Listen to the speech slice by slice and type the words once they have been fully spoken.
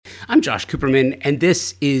I'm Josh Cooperman, and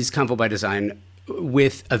this is Convo by Design.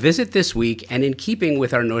 With a visit this week, and in keeping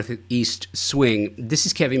with our Northeast swing, this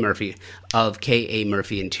is Kevy Murphy of K.A.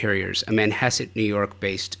 Murphy Interiors, a Manhasset, New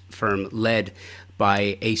York-based firm led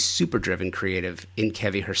by a super-driven creative in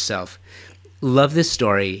Kevy herself. Love this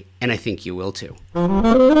story, and I think you will too.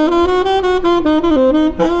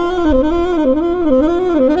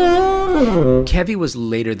 Kevy was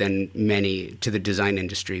later than many to the design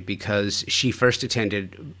industry because she first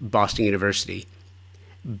attended Boston University,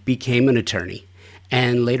 became an attorney,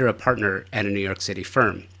 and later a partner at a New York City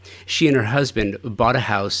firm. She and her husband bought a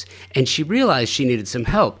house, and she realized she needed some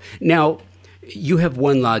help. Now, you have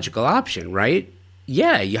one logical option, right?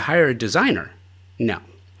 Yeah, you hire a designer. No.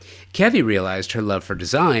 Kevy realized her love for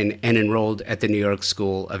design and enrolled at the New York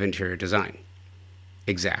School of Interior Design.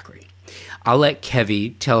 Exactly. I'll let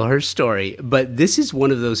Kevy tell her story, but this is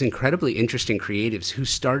one of those incredibly interesting creatives who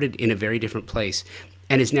started in a very different place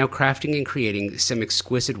and is now crafting and creating some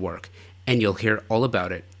exquisite work, and you'll hear all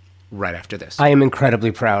about it right after this. I am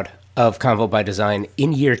incredibly proud of Convo by Design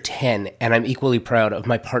in year 10, and I'm equally proud of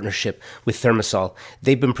my partnership with ThermaSol.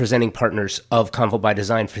 They've been presenting partners of Convo by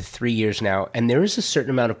Design for 3 years now, and there is a certain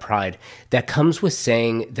amount of pride that comes with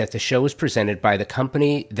saying that the show is presented by the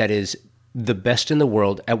company that is the best in the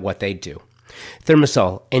world at what they do.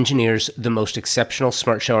 ThermaSol engineers the most exceptional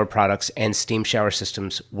smart shower products and steam shower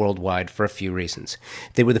systems worldwide for a few reasons.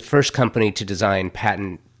 They were the first company to design,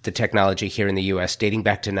 patent the technology here in the U.S. dating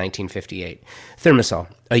back to 1958. ThermaSol,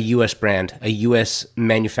 a U.S. brand, a U.S.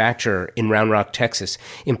 manufacturer in Round Rock, Texas,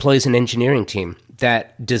 employs an engineering team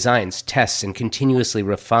that designs, tests, and continuously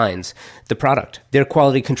refines the product. Their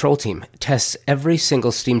quality control team tests every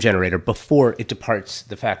single steam generator before it departs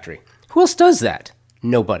the factory. Who else does that?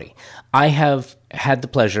 Nobody. I have had the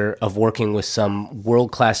pleasure of working with some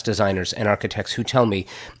world-class designers and architects who tell me,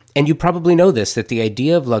 and you probably know this, that the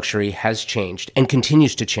idea of luxury has changed and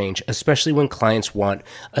continues to change, especially when clients want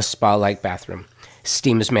a spa-like bathroom.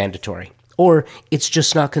 Steam is mandatory, or it's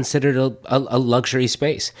just not considered a luxury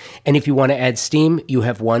space. And if you want to add steam, you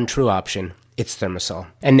have one true option. It's ThermaSol.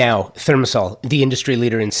 And now, ThermaSol, the industry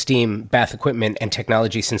leader in steam, bath equipment, and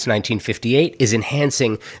technology since 1958, is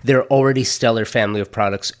enhancing their already stellar family of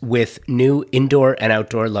products with new indoor and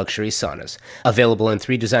outdoor luxury saunas. Available in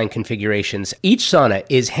 3 design configurations, each sauna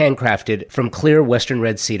is handcrafted from clear Western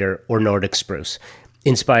red cedar or Nordic spruce,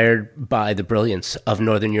 inspired by the brilliance of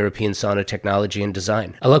Northern European sauna technology and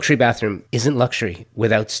design. A luxury bathroom isn't luxury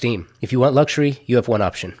without steam. If you want luxury, you have one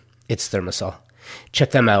option. It's ThermaSol.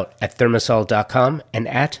 Check them out at thermasol.com and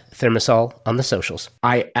at ThermaSol on the socials.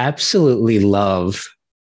 I absolutely love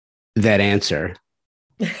that answer.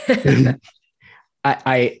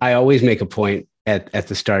 I always make a point at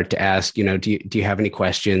the start to ask, do you have any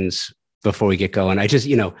questions before we get going? I just,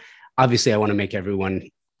 obviously I want to make everyone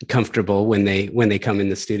comfortable when they come in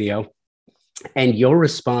the studio. And your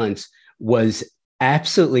response was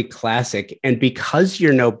absolutely classic. And because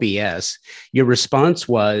you're no BS, your response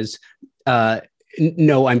was,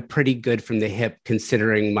 no, I'm pretty good from the hip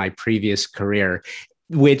considering my previous career,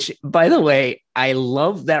 which, by the way, I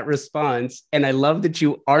love that response. And I love that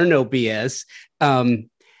you are no BS.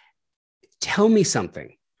 Tell me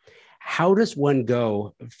something. How does one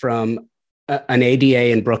go from an ADA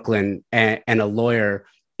in Brooklyn and a lawyer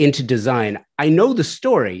into design? I know the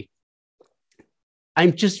story.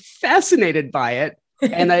 I'm just fascinated by it.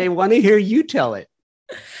 And I want to hear you tell it.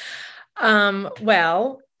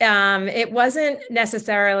 It wasn't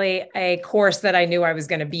necessarily a course that I knew I was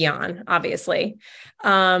going to be on, obviously.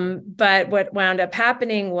 But what wound up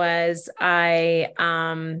happening was I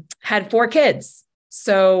had 4 kids.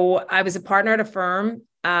 So I was a partner at a firm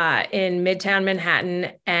in Midtown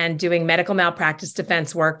Manhattan and doing medical malpractice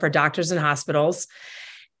defense work for doctors and hospitals.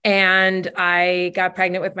 And I got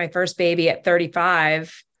pregnant with my first baby at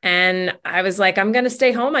 35. And I was like, I'm going to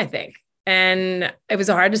stay home, I think. And it was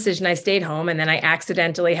a hard decision. I stayed home, and then I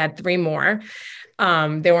accidentally had 3 more.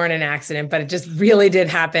 They weren't an accident, but it just really did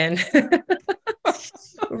happen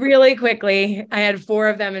really quickly. I had 4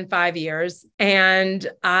 of them in 5 years. And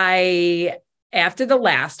after the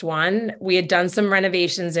last one, we had done some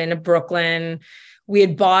renovations in Brooklyn. We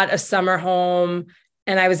had bought a summer home,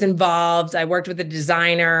 and I was involved. I worked with a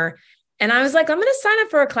designer. And I was like, I'm going to sign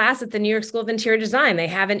up for a class at the New York School of Interior Design. They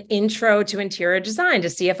have an intro to interior design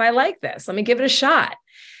to see if I like this. Let me give it a shot.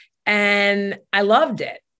 And I loved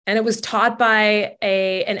it. And it was taught by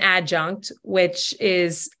an adjunct, which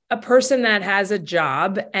is a person that has a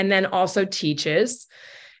job and then also teaches.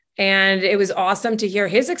 And it was awesome to hear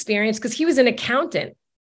his experience because he was an accountant.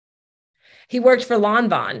 He worked for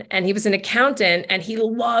Lanvin and he was an accountant and he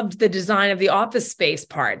loved the design of the office space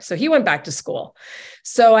part. So he went back to school.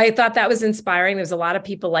 So I thought that was inspiring. There's a lot of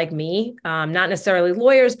people like me, not necessarily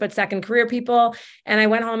lawyers, but second career people. And I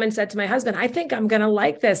went home and said to my husband, I think I'm going to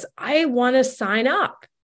like this. I want to sign up.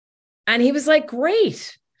 And he was like,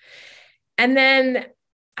 great. And then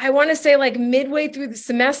I want to say like midway through the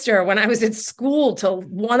semester when I was at school till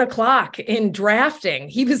 1:00 in drafting,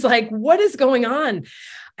 he was like, what is going on?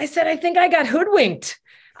 I said, I think I got hoodwinked.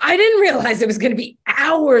 I didn't realize it was going to be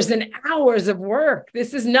hours and hours of work.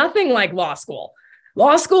 This is nothing like law school.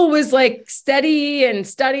 Law school was like steady and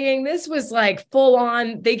studying. This was like full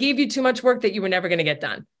on. They gave you too much work that you were never going to get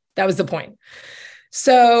done. That was the point.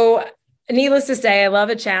 So needless to say, I love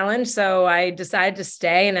a challenge. So I decided to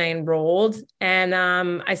stay and I enrolled and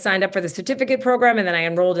I signed up for the certificate program and then I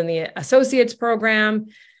enrolled in the associate's program.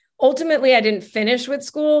 Ultimately, I didn't finish with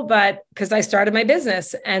school, but because I started my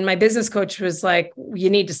business and my business coach was like,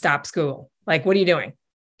 you need to stop school. Like, what are you doing?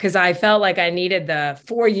 Because I felt like I needed the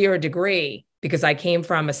 4-year degree because I came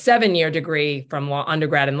from a 7-year degree from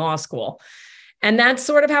undergrad and law school. And that's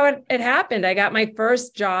sort of how it happened. I got my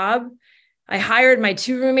first job. I hired my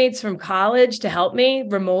 2 roommates from college to help me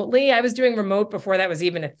remotely. I was doing remote before that was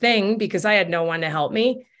even a thing because I had no one to help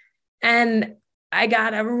me. And I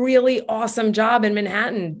got a really awesome job in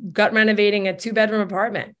Manhattan, gut renovating a 2-bedroom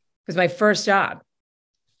apartment. It was my first job.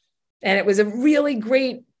 And it was a really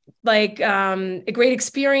great, a great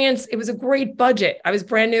experience. It was a great budget. I was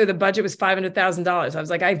brand new. The budget was $500,000. I was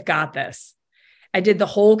like, I've got this. I did the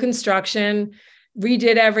whole construction,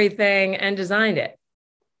 redid everything and designed it.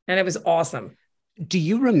 And it was awesome. Do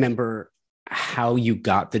you remember how you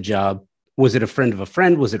got the job? Was it a friend of a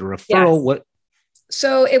friend? Was it a referral? Yes. What?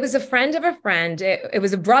 So it was a friend of a friend. It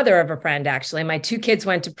was a brother of a friend, actually. My 2 kids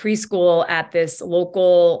went to preschool at this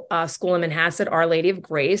local school in Manhasset, Our Lady of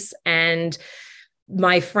Grace. And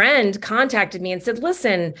my friend contacted me and said,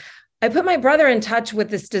 listen, I put my brother in touch with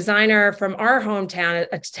this designer from our hometown,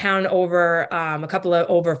 a town over, a couple of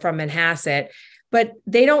over from Manhasset. But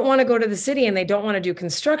they don't want to go to the city and they don't want to do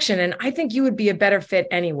construction. And I think you would be a better fit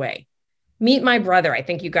anyway. Meet my brother. I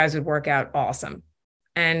think you guys would work out awesome.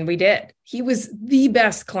 And we did. He was the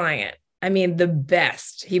best client. I mean, the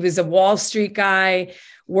best. He was a Wall Street guy,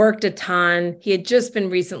 worked a ton. He had just been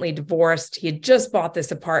recently divorced. He had just bought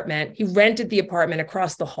this apartment. He rented the apartment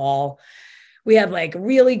across the hall. We had like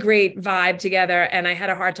really great vibe together. And I had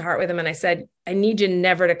a heart to heart with him. And I said, I need you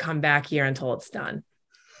never to come back here until it's done.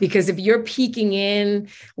 Because if you're peeking in,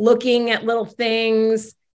 looking at little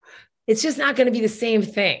things, it's just not going to be the same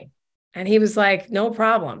thing. And he was like, no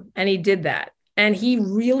problem. And he did that. And he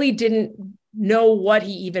really didn't know what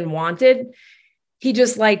he even wanted. He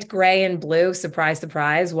just liked gray and blue. Surprise,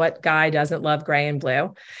 surprise. What guy doesn't love gray and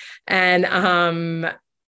blue? And,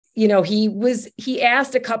 he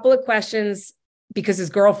asked a couple of questions because his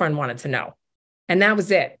girlfriend wanted to know. And that was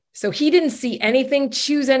it. So he didn't see anything,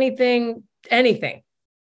 choose anything.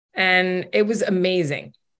 And it was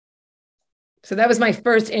amazing. So that was my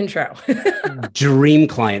first intro. Dream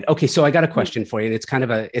client. Okay, so I got a question for you. And it's kind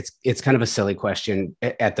of a silly question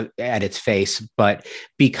at its face, but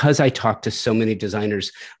because I talk to so many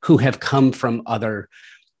designers who have come from other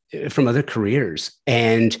careers,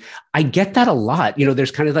 and I get that a lot.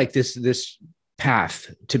 There's kind of like this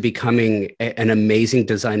path to becoming an amazing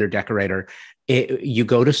designer decorator. You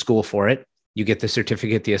go to school for it. You get the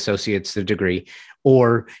certificate, the associate's, the degree,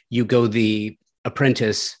 or you go the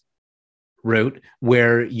apprentice route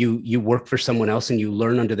where you work for someone else and you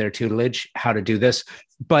learn under their tutelage how to do this.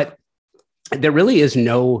 But there really is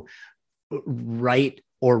no right,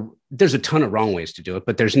 or there's a ton of wrong ways to do it,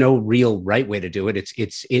 but there's no real right way to do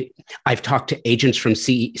it. I've talked to agents from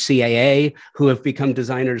CAA who have become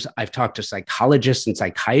designers. I've talked to psychologists and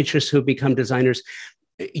psychiatrists who have become designers.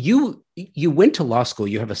 You went to law school.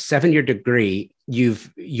 You have a 7-year degree. You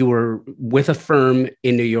were with a firm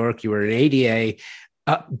in New York. You were an ADA.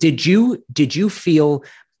 Did you feel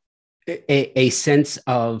a sense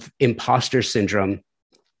of imposter syndrome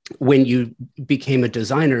when you became a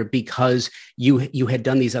designer because you had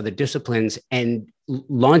done these other disciplines, and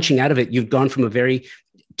launching out of it, you've gone from a very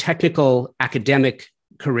technical academic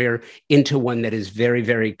career into one that is very,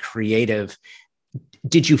 very creative?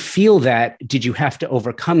 Did you feel that? Did you have to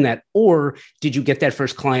overcome that? Or did you get that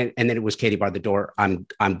first client and then it was Katie bar the door? I'm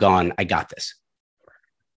gone. I got this.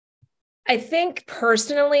 I think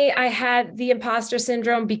personally, I had the imposter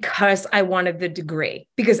syndrome because I wanted the degree,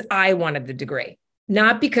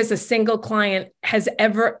 not because a single client has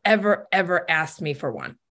ever asked me for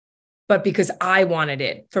one, but because I wanted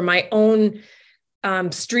it for my own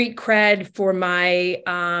street cred, for my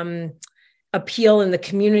appeal in the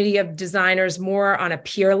community of designers more on a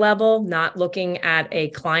peer level, not looking at a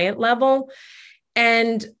client level.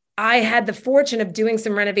 And I had the fortune of doing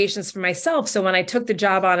some renovations for myself. So when I took the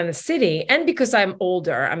job on in the city, and because I'm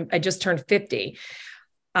older, I just turned 50,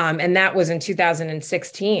 and that was in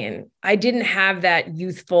 2016, I didn't have that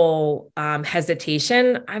youthful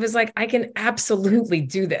hesitation. I was like, I can absolutely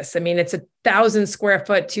do this. I mean, it's 1,000 square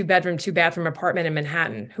foot, 2-bedroom, 2-bathroom apartment in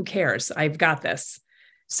Manhattan. Who cares? I've got this.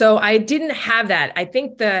 So I didn't have that. I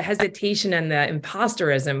think the hesitation and the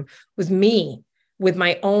imposterism was me with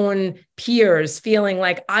my own peers feeling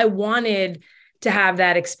like I wanted to have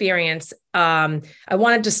that experience. I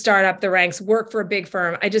wanted to start up the ranks, work for a big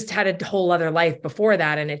firm. I just had a whole other life before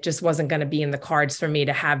that, and it just wasn't going to be in the cards for me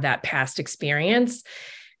to have that past experience.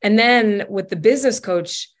 And then with the business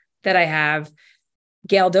coach that I have,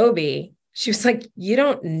 Gail Doby, she was like, you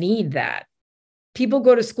don't need that. People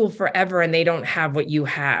go to school forever and they don't have what you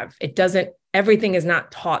have. Everything is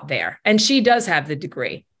not taught there. And she does have the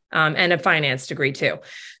degree. And a finance degree too.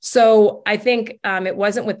 So I think it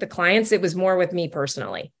wasn't with the clients, it was more with me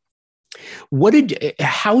personally.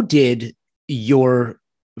 How did your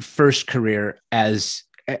first career as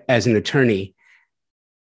an attorney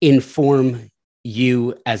inform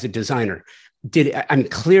you as a designer?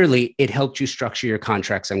 Clearly it helped you structure your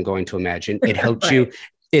contracts, I'm going to imagine. It helped Right.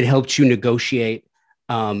 It helped you negotiate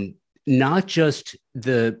not just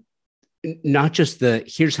the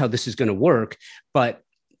here's how this is going to work, but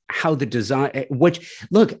how the design,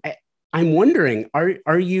 I'm wondering,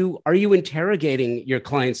 are you interrogating your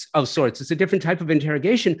clients of sorts? It's a different type of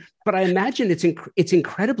interrogation, but I imagine it's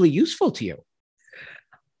incredibly useful to you.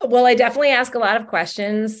 Well, I definitely ask a lot of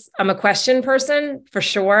questions. I'm a question person for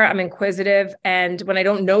sure. I'm inquisitive. And when I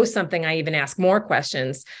don't know something, I even ask more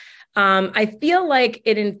questions. I feel like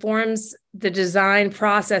it informs the design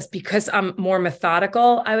process because I'm more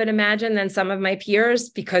methodical, I would imagine, than some of my peers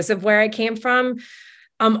because of where I came from.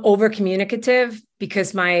 I'm over communicative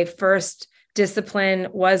because my first discipline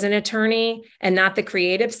was an attorney and not the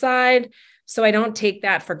creative side. So I don't take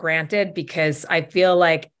that for granted because I feel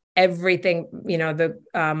like everything,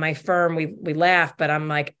 my firm, we laugh, but I'm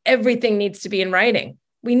like, everything needs to be in writing.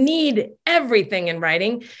 We need everything in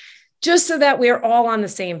writing just so that we're all on the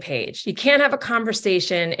same page. You can't have a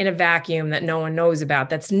conversation in a vacuum that no one knows about.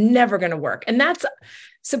 That's never going to work. And that's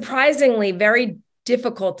surprisingly very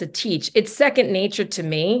difficult to teach. It's second nature to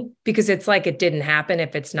me because it's like it didn't happen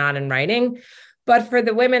if it's not in writing. But for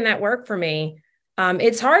the women that work for me,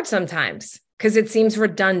 it's hard sometimes because it seems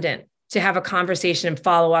redundant to have a conversation and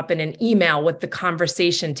follow up in an email what the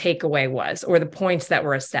conversation takeaway was or the points that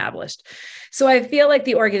were established. So I feel like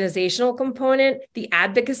the organizational component, the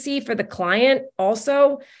advocacy for the client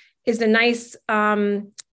also is a nice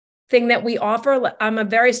thing that we offer. I'm a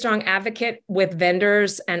very strong advocate with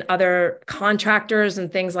vendors and other contractors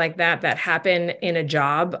and things like that happen in a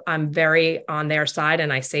job. I'm very on their side,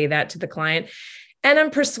 and I say that to the client. And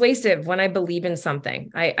I'm persuasive when I believe in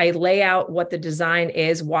something. I lay out what the design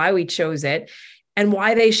is, why we chose it, and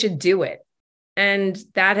why they should do it. And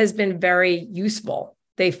that has been very useful.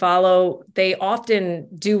 They often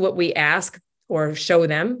do what we ask or show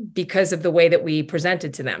them because of the way that we present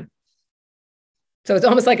it to them. So it's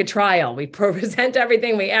almost like a trial. We present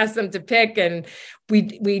everything, we ask them to pick, and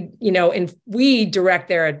we direct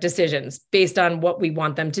their decisions based on what we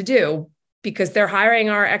want them to do because they're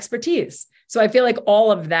hiring our expertise. So I feel like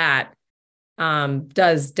all of that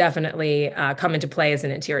does definitely come into play as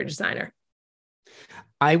an interior designer.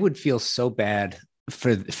 I would feel so bad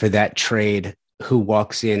for that trade who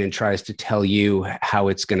walks in and tries to tell you how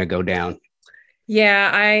it's going to go down.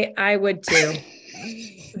 Yeah, I would too.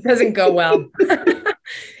 It doesn't go well.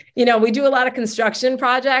 We do a lot of construction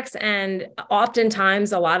projects, and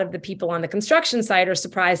oftentimes a lot of the people on the construction site are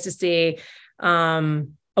surprised to see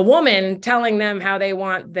a woman telling them how they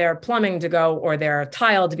want their plumbing to go or their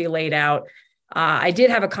tile to be laid out. I did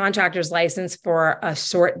have a contractor's license for a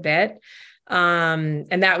short bit.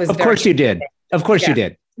 And that was, of course you did. Of course you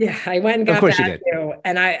did. Yeah. I went and got that too.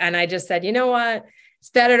 And I just said, you know what? It's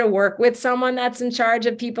better to work with someone that's in charge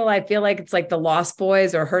of people. I feel like it's like the Lost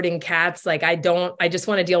Boys or herding cats. Like I just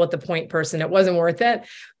want to deal with the point person. It wasn't worth it.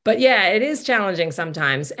 But yeah, it is challenging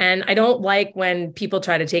sometimes. And I don't like when people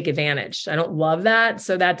try to take advantage. I don't love that.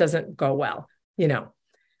 So that doesn't go well,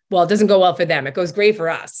 Well, it doesn't go well for them. It goes great for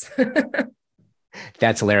us.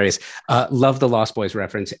 That's hilarious. Love the Lost Boys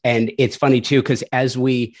reference. And it's funny too, because as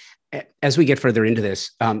we get further into this,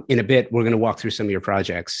 in a bit, we're going to walk through some of your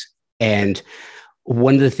projects. And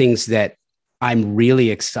one of the things that I'm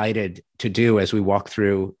really excited to do as we walk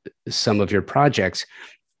through some of your projects,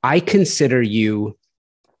 I consider you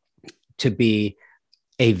to be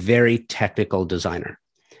a very technical designer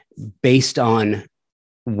based on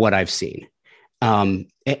what I've seen. And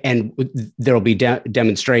there'll be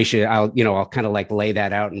demonstration. I'll kind of like lay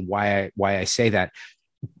that out and why I say that.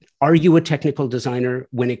 Are you a technical designer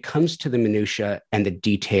when it comes to the minutia and the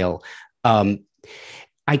detail? I'm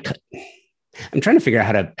trying to figure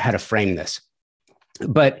out how to frame this,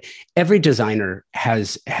 but every designer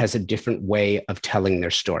has a different way of telling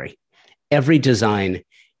their story. Every design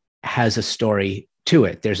has a story to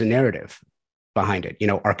it. There's a narrative behind it.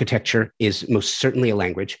 Architecture is most certainly a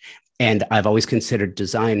language. And I've always considered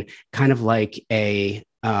design kind of like an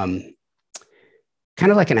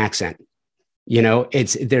accent.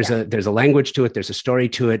 There's a language to it. There's a story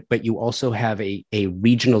to it, but you also have a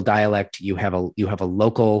regional dialect. You have a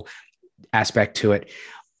local aspect to it.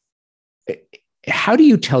 How do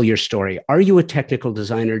you tell your story? Are you a technical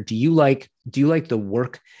designer? Do you like the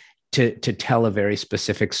work to tell a very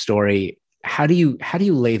specific story? How do you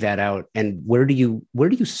lay that out, and where do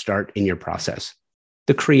you start in your process,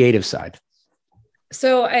 the creative side?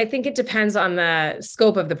 So I think it depends on the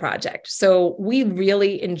scope of the project. So we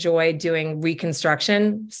really enjoy doing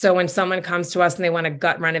reconstruction. So when someone comes to us and they want to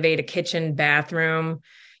gut renovate a kitchen, bathroom,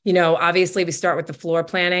 obviously we start with the floor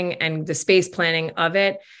planning and the space planning of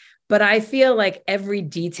it. But I feel like every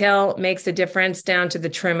detail makes a difference down to the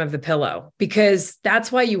trim of the pillow, because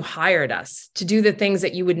that's why you hired us, to do the things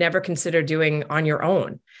that you would never consider doing on your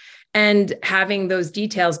own. And having those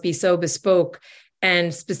details be so bespoke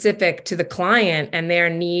and specific to the client and their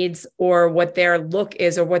needs, or what their look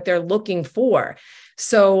is, or what they're looking for.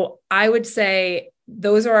 So I would say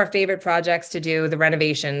those are our favorite projects to do, the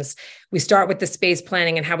renovations. We start with the space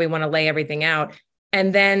planning and how we want to lay everything out.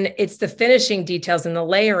 And then it's the finishing details and the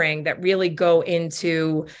layering that really go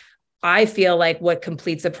into, I feel like, what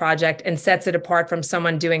completes the project and sets it apart from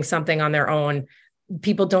someone doing something on their own.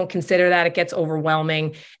 People don't consider that. It gets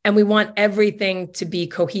overwhelming. And we want everything to be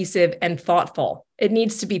cohesive and thoughtful. It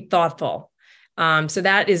needs to be thoughtful. So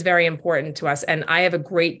that is very important to us. And I have a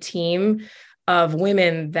great team of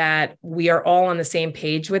women that we are all on the same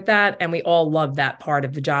page with that. And we all love that part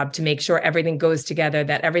of the job, to make sure everything goes together,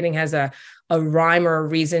 that everything has a rhyme or a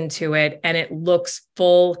reason to it. And it looks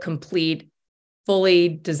full, complete, fully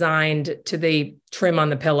designed to the trim on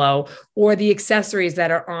the pillow or the accessories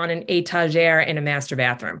that are on an etagere in a master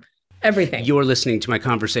bathroom. Everything. You're listening to my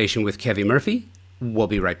conversation with Kevie Murphy. We'll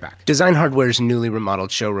be right back. Design Hardware's newly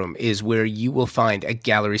remodeled showroom is where you will find a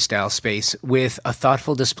gallery-style space with a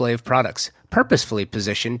thoughtful display of products, purposefully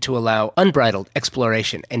positioned to allow unbridled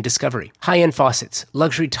exploration and discovery. High-end faucets,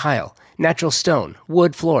 luxury tile, natural stone,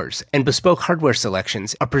 wood floors, and bespoke hardware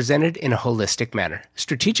selections are presented in a holistic manner,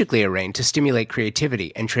 strategically arranged to stimulate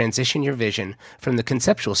creativity and transition your vision from the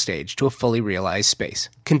conceptual stage to a fully realized space.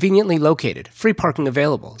 Conveniently located, free parking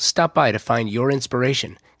available. Stop by to find your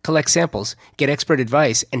inspiration. Collect samples, get expert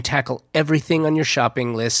advice, and tackle everything on your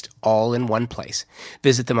shopping list all in one place.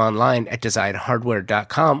 Visit them online at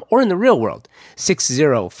designhardware.com or in the real world,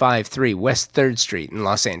 6053 West 3rd Street in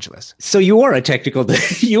Los Angeles. So you are a technical,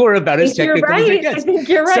 you are about as technical as it gets. I think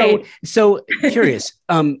you're right. So curious,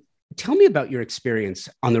 tell me about your experience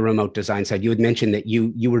on the remote design side. You had mentioned that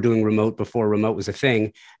you were doing remote before remote was a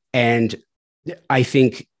thing. And I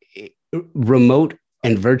think remote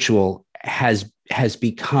and virtual has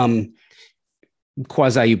become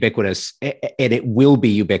quasi ubiquitous, and it will be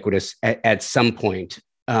ubiquitous at some point.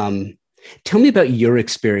 Tell me about your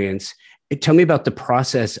experience. Tell me about the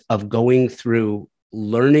process of going through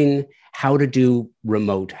learning how to do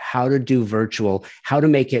remote, how to do virtual, how to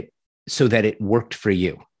make it so that it worked for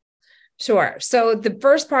you. Sure. So the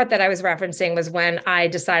first part that I was referencing was when I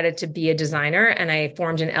decided to be a designer, and I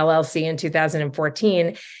formed an LLC in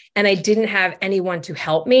 2014, and I didn't have anyone to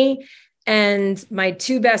help me. And my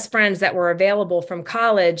two best friends that were available from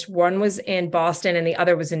college, one was in Boston and the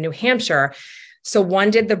other was in New Hampshire. So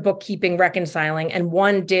one did the bookkeeping, reconciling, and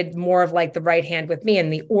one did more of like the right hand with me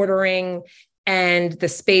and the ordering and the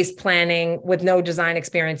space planning with no design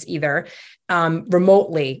experience either.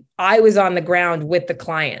 Remotely, I was on the ground with the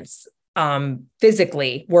clients,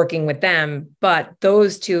 physically working with them, but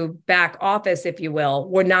those two back office, if you will,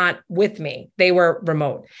 were not with me. They were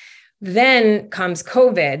remote. Then comes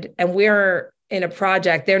COVID, and we're in a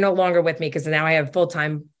project. They're no longer with me because now I have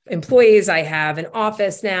full-time employees. I have an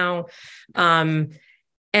office now. And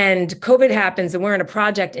COVID happens, and we're in a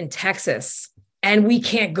project in Texas, and we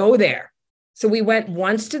can't go there. So we went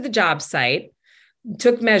once to the job site,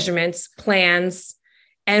 took measurements, plans,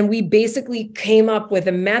 And we basically came up with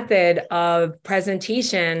a method of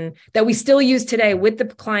presentation that we still use today with the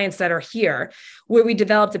clients that are here, where we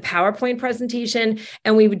developed a PowerPoint presentation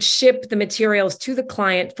and we would ship the materials to the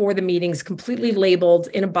client for the meetings, completely labeled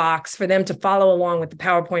in a box for them to follow along with the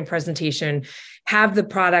PowerPoint presentation, have the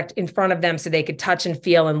product in front of them so they could touch and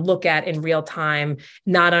feel and look at in real time,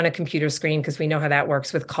 not on a computer screen, because we know how that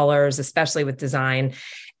works with colors, especially with design.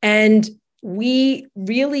 And we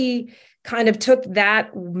really kind of took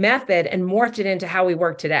that method and morphed it into how we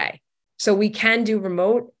work today. So we can do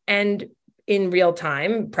remote and in real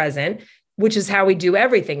time present, which is how we do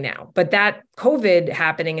everything now. But that COVID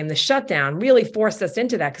happening and the shutdown really forced us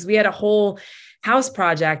into that, because we had a whole house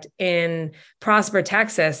project in Prosper,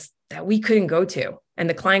 Texas that we couldn't go to, and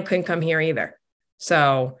the client couldn't come here either.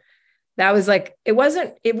 So that was like, it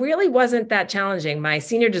really wasn't that challenging. My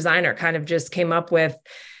senior designer kind of just came up with,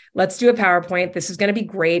 let's do a PowerPoint. This is going to be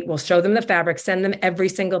great. We'll show them the fabric, send them every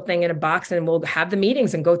single thing in a box, and we'll have the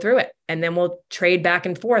meetings and go through it. And then we'll trade back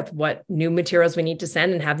and forth what new materials we need to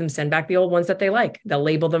send and have them send back the old ones that they like. They'll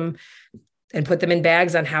label them and put them in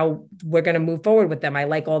bags on how we're going to move forward with them. I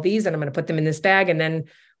like all these and I'm going to put them in this bag. And then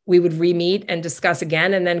we would re-meet and discuss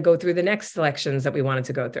again, and then go through the next selections that we wanted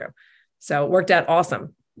to go through. So it worked out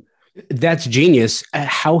awesome. That's genius.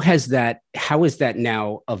 How has that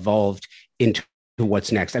now evolved into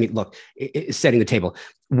what's next? I mean, look, setting the table.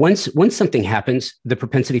 Once something happens, the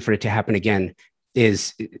propensity for it to happen again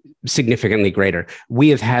is significantly greater. We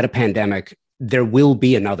have had a pandemic. There will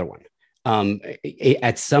be another one.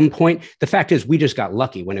 At some point, the fact is we just got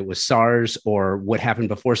lucky when it was SARS or what happened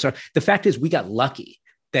before SARS. The fact is we got lucky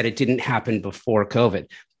that it didn't happen before COVID.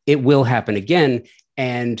 It will happen again.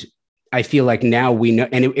 And I feel like now we know,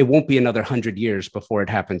 and it won't be another 100 years before it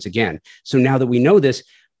happens again. So now that we know this,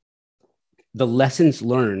 the lessons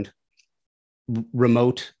learned,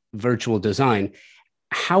 remote virtual design,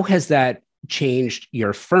 how has that changed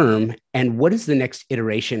your firm? And what does the next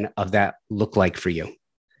iteration of that look like for you?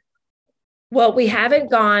 Well, we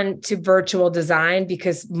haven't gone to virtual design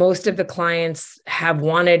because most of the clients have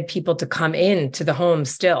wanted people to come in to the home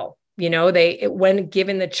still. You know, when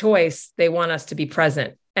given the choice, they want us to be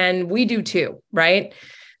present. And we do too, right?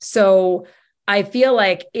 So I feel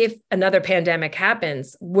like if another pandemic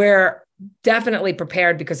happens, we're definitely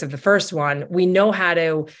prepared because of the first one. We know how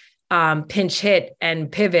to pinch hit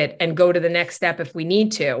and pivot and go to the next step if we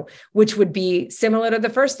need to, which would be similar to the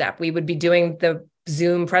first step. We would be doing the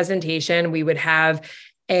Zoom presentation. We would have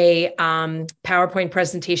a PowerPoint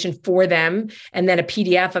presentation for them, and then a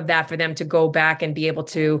PDF of that for them to go back and be able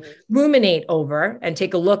to ruminate over and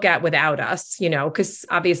take a look at without us, you know, because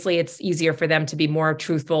obviously it's easier for them to be more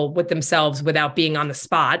truthful with themselves without being on the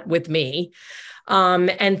spot with me.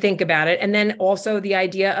 And think about it. And then also the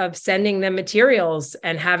idea of sending them materials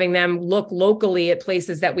and having them look locally at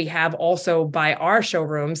places that we have also by our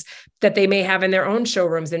showrooms that they may have in their own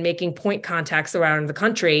showrooms, and making point contacts around the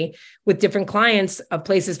country with different clients of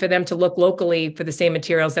places for them to look locally for the same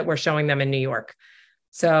materials that we're showing them in New York.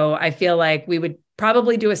 So I feel like we would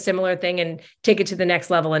probably do a similar thing and take it to the next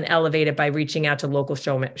level and elevate it by reaching out to local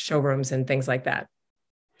showrooms and things like that.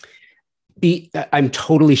 I'm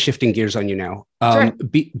totally shifting gears on you now, Sure.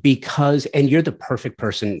 Because, and you're the perfect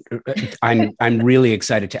person. I'm really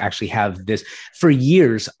excited to actually have this. For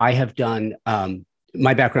years, I have done,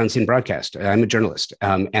 my background's in broadcast. I'm a journalist,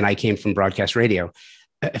 and I came from broadcast radio.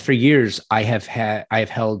 For years, I have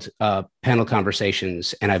held panel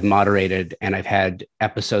conversations, and I've moderated, and I've had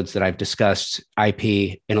episodes that I've discussed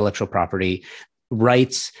IP, intellectual property,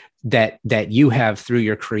 rights that you have through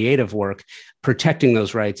your creative work, protecting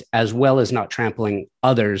those rights, as well as not trampling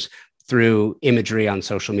others through imagery on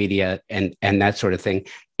social media and that sort of thing.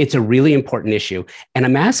 It's a really important issue. And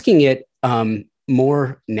I'm asking it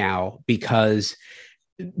more now because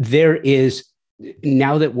there is,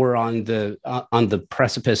 now that we're on the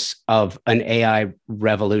precipice of an AI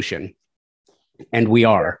revolution, and we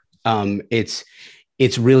are, it's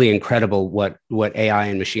really incredible what AI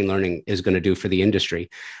and machine learning is going to do for the industry.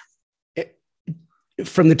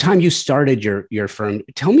 From the time you started your firm,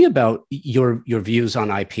 tell me about your views on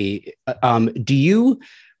IP. Do you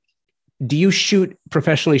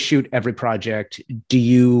professionally shoot every project? Do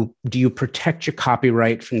you protect your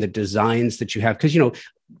copyright from the designs that you have? Because, you know,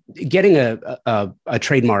 getting a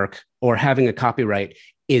trademark or having a copyright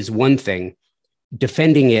is one thing.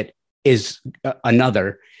 Defending it is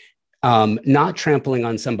another. Not trampling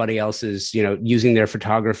on somebody else's, you know, using their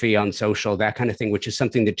photography on social, that kind of thing, which is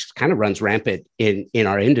something that just kind of runs rampant in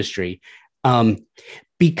our industry.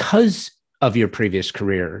 Because of your previous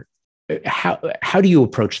career, how do you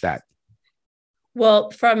approach that?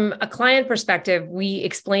 Well, from a client perspective, we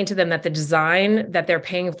explain to them that the design that they're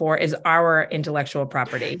paying for is our intellectual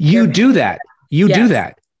property. You do that. You do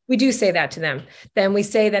that. We do say that to them. Then we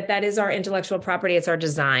say that that is our intellectual property. It's our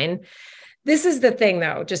design. This is the thing,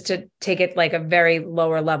 though, just to take it like a very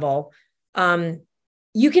lower level.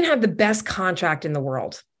 You can have the best contract in the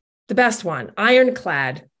world, the best one,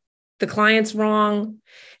 ironclad. The client's wrong.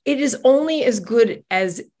 It is only as good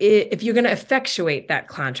as if you're going to effectuate that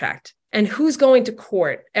contract. And who's going to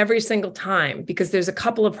court every single time? Because there's a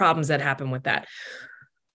couple of problems that happen with that.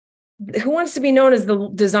 Who wants to be known as the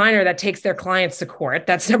designer that takes their clients to court?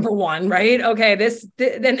 That's number one, right? Okay,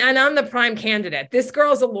 and I'm the prime candidate. This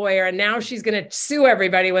girl's a lawyer, and now she's going to sue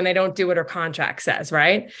everybody when they don't do what her contract says,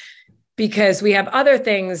 right? Because we have other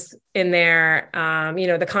things in there.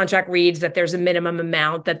 The contract reads that there's a minimum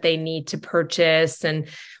amount that they need to purchase. And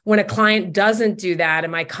when a client doesn't do that,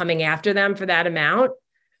 am I coming after them for that amount?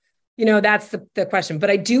 That's the question. But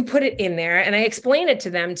I do put it in there, and I explain it to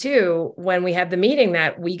them too when we have the meeting,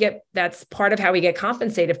 that that's part of how we get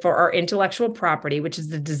compensated for our intellectual property, which is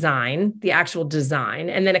the actual design,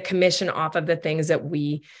 and then a commission off of the things that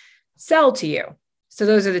we sell to you. So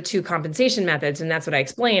those are the two compensation methods. And that's what I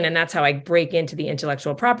explain. And that's how I break into the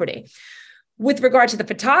intellectual property. With regard to the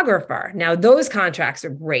photographer, now those contracts are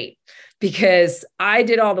great because I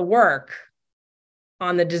did all the work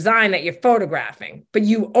on the design that you're photographing, but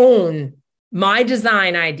you own my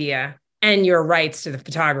design idea and your rights to the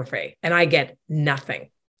photography, and I get nothing.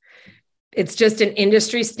 It's just an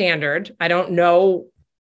industry standard. I don't know.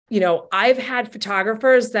 I've had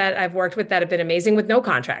photographers that I've worked with that have been amazing with no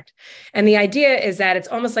contract. And the idea is that it's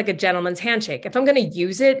almost like a gentleman's handshake. If I'm going to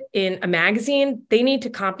use it in a magazine, they need to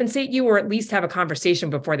compensate you or at least have a conversation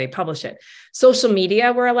before they publish it. Social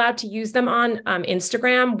media, we're allowed to use them on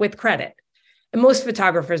Instagram with credit. And most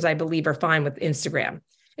photographers, I believe, are fine with Instagram.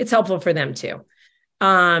 It's helpful for them too.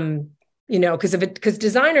 Because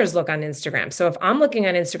designers look on Instagram. So if I'm looking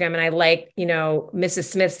on Instagram and I like,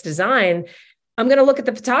 Mrs. Smith's design, I'm going to look at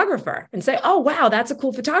the photographer and say, oh, wow, that's a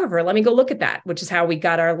cool photographer. Let me go look at that, which is how we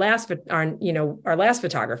got our last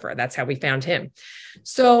photographer. That's how we found him.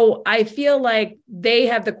 So I feel like they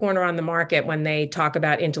have the corner on the market when they talk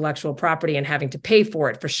about intellectual property and having to pay for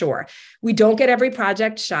it, for sure. We don't get every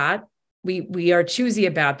project shot. We are choosy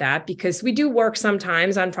about that because we do work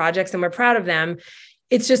sometimes on projects and we're proud of them.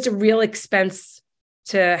 It's just a real expense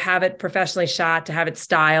to have it professionally shot, to have it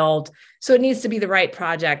styled. So it needs to be the right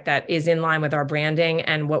project that is in line with our branding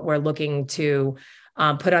and what we're looking to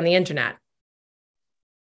put on the internet.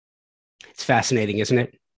 It's fascinating, isn't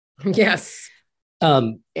it? Yes.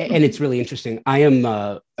 And it's really interesting.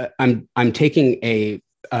 I'm taking a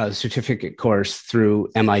certificate course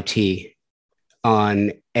through MIT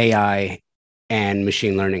on AI and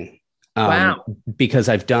machine learning. Wow. Because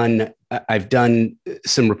I've done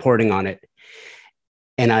some reporting on it.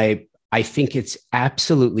 And I think it's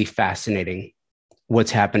absolutely fascinating what's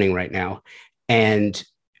happening right now. And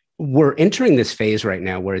we're entering this phase right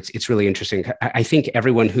now where it's really interesting. I think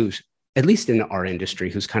everyone who's, at least in our industry,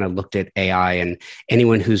 who's kind of looked at AI, and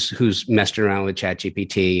anyone who's messed around with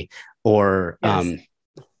ChatGPT or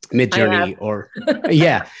Yes. Midjourney or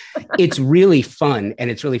it's really fun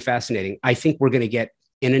and it's really fascinating. I think we're going to get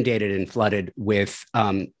inundated and flooded with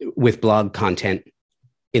blog content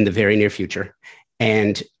in the very near future.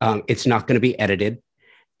 And it's not going to be edited.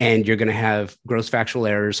 And you're going to have gross factual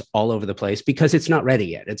errors all over the place because it's not ready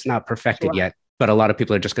yet. It's not perfected yet. But a lot of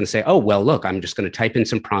people are just going to say, oh, well, look, I'm just going to type in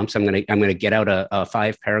some prompts. I'm going to get out a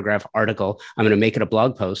 5-paragraph article. I'm going to make it a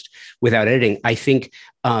blog post without editing. I think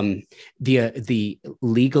the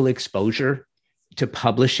legal exposure to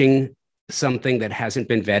publishing something that hasn't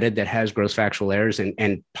been vetted, that has gross factual errors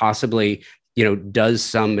and possibly, does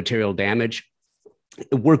some material damage,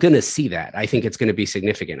 we're going to see that. I think it's going to be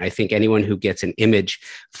significant. I think anyone who gets an image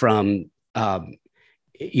from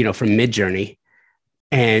Midjourney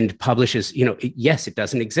and publishes, yes, it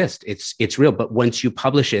doesn't exist. It's real. But once you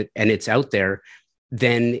publish it and it's out there,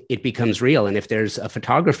 then it becomes real. And if there's a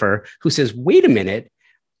photographer who says, wait a minute,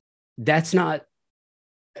 that's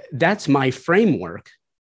my framework.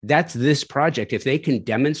 That's this project. If they can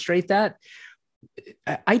demonstrate that,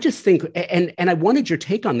 I just think, and I wanted your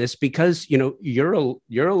take on this because, you're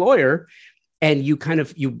a lawyer and you kind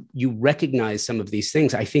of, you recognize some of these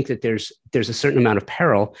things. I think that there's a certain amount of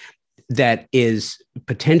peril that is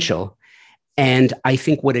potential. And I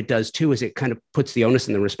think what it does too, is it kind of puts the onus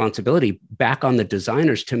and the responsibility back on the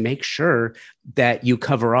designers to make sure that you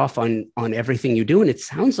cover off on everything you do. And it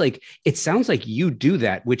sounds like you do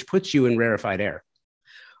that, which puts you in rarefied air.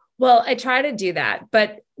 Well, I try to do that,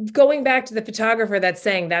 but going back to the photographer that's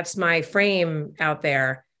saying that's my frame out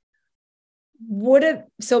there,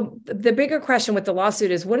 so the bigger question with the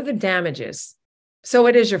lawsuit is, what are the damages? So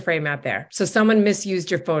it is your frame out there. So someone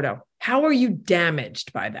misused your photo. How are you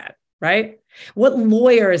damaged by that? Right? What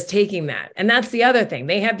lawyer is taking that? And that's the other thing.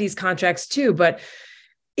 They have these contracts too, but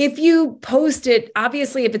if you post it,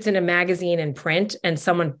 obviously, if it's in a magazine and print and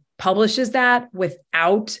someone publishes that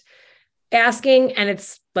without asking, and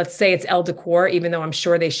let's say it's Elle Decor, even though I'm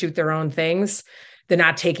sure they shoot their own things, they're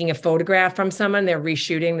not taking a photograph from someone, they're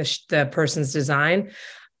reshooting the person's design.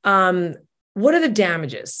 What are the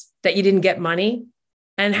damages? That you didn't get money?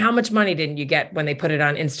 And how much money didn't you get when they put it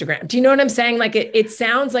on Instagram? Do you know what I'm saying? Like it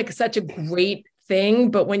sounds like such a great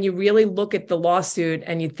thing, but when you really look at the lawsuit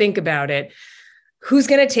and you think about it, who's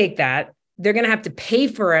going to take that? They're going to have to pay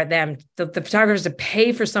for them, the photographers, to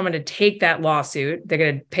pay for someone to take that lawsuit. They're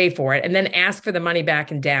going to pay for it and then ask for the money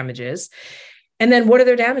back in damages. And then what are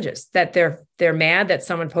their damages? That they're mad that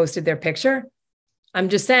someone posted their picture? I'm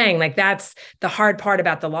just saying, like, that's the hard part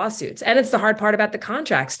about the lawsuits. And it's the hard part about the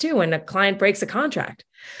contracts too, when a client breaks a contract.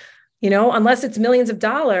 Unless it's millions of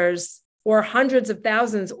dollars or hundreds of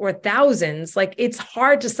thousands or thousands, like, it's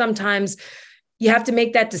hard to sometimes, you have to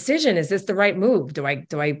make that decision. Is this the right move? Do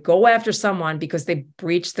I go after someone because they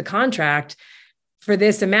breached the contract for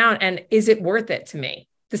this amount? And is it worth it to me?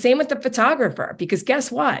 The same with the photographer, because guess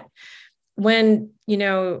what? When,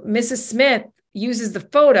 Mrs. Smith uses the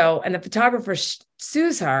photo and the photographer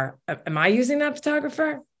sues her, am I using that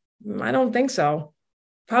photographer? I don't think so.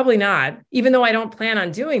 Probably not, even though I don't plan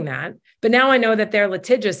on doing that. But now I know that they're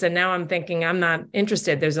litigious, and now I'm thinking I'm not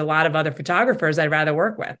interested. There's a lot of other photographers I'd rather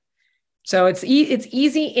work with. So it's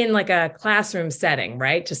easy in like a classroom setting,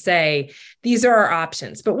 right? To say, these are our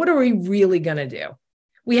options, but what are we really going to do?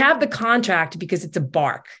 We have the contract because it's a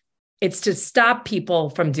bark. It's to stop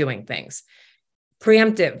people from doing things.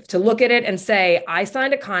 Preemptive, to look at it and say, I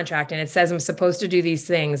signed a contract and it says I'm supposed to do these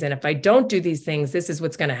things. And if I don't do these things, this is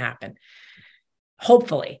what's going to happen.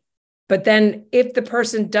 Hopefully. But then if the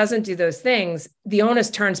person doesn't do those things, the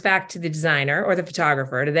onus turns back to the designer or the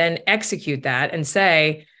photographer to then execute that and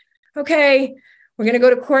say, okay, we're going to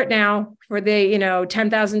go to court now for the,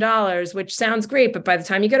 $10,000, which sounds great. But by the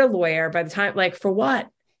time you get a lawyer, for what?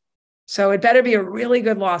 So it better be a really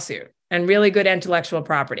good lawsuit and really good intellectual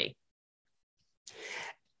property.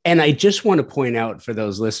 And I just want to point out for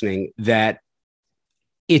those listening that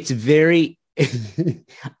it's very,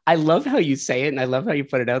 I love how you say it and I love how you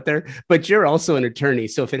put it out there, but you're also an attorney.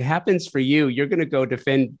 So if it happens for you, you're going to go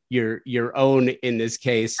defend your own in this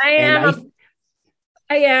case.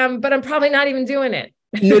 I am, but I'm probably not even doing it.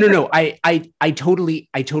 No. I totally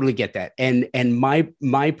get that. And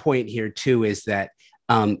my point here too is that,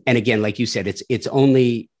 and again, like you said, it's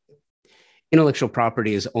only, intellectual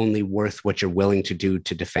property is only worth what you're willing to do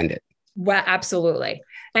to defend it. Well, absolutely.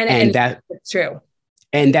 And that's true.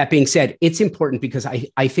 And that being said, it's important because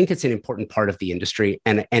I think it's an important part of the industry,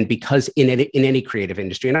 and because in any creative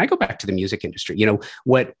industry, and I go back to the music industry,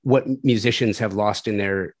 what musicians have lost in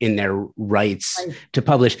their rights to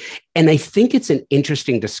publish, and I think it's an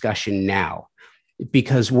interesting discussion now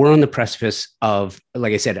because we're on the precipice of,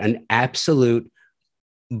 like I said, an absolute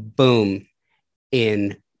boom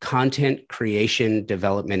in content creation,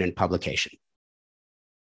 development, and publication.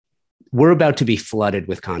 We're about to be flooded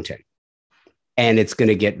with content. And it's going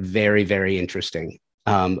to get very, very interesting,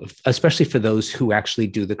 especially for those who actually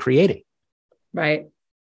do the creating. Right.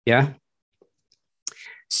 Yeah.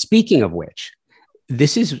 Speaking of which,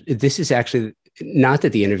 this is actually not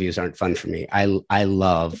that the interviews aren't fun for me. I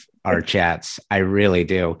love our chats. I really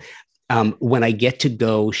do. When I get to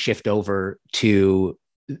go shift over to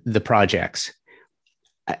the projects,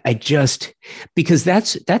 I just, because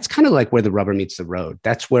that's kind of like where the rubber meets the road.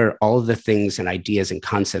 That's where all of the things and ideas and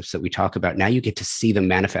concepts that we talk about, now you get to see them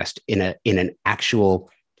manifest in an actual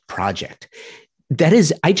project. That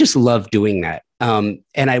is, I just love doing that. And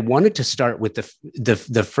I wanted to start with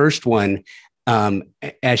the first one.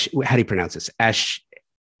 Ash, how do you pronounce this?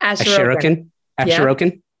 Asheroken?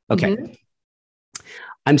 Asheroken? Yeah. Okay. Mm-hmm.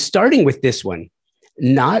 I'm starting with this one,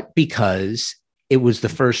 not because it was the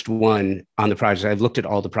first one on the project. I've looked at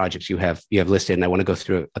all the projects you have listed, and I want to go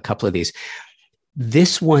through a couple of these.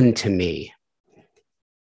 This one to me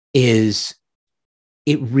it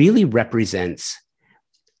really represents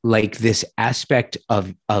like this aspect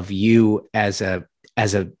of you as a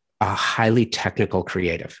highly technical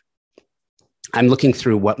creative. I'm looking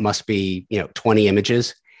through what must be, 20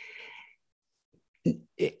 images.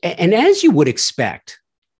 And as you would expect,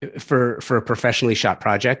 for a professionally shot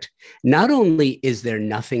project, not only is there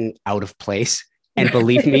nothing out of place, and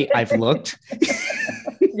believe me, I've looked.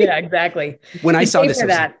 Yeah, exactly. When I saw this,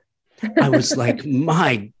 I was like,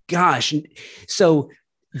 my gosh. So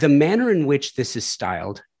the manner in which this is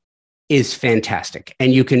styled is fantastic.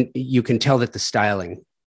 And you can tell that the styling,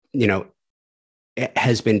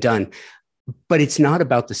 has been done, but it's not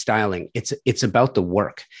about the styling. It's about the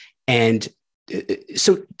work. And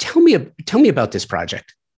so tell me about this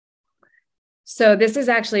project. So this is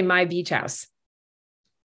actually my beach house,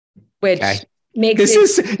 which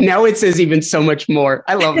makes now it says even so much more.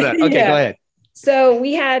 I love that. Okay, Go ahead. So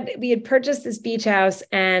we had purchased this beach house,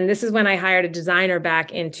 and this is when I hired a designer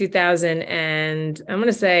back in 2000, and I'm going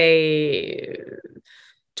to say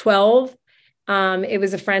 12. It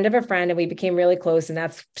was a friend of a friend, and we became really close. And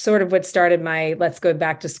that's sort of what started my, let's go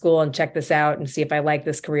back to school and check this out and see if I like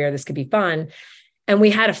this career. This could be fun. And we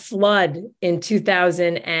had a flood in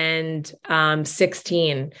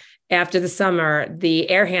 2016. After the summer,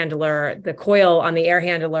 the coil on the air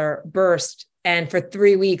handler burst, and for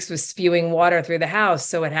 3 weeks was spewing water through the house.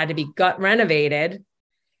 So it had to be gut renovated.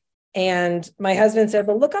 And my husband said,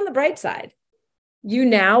 well, look on the bright side. You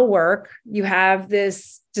now you have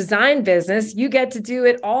this design business, you get to do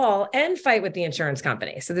it all and fight with the insurance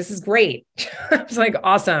company. So this is great. I was like,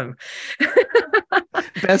 awesome.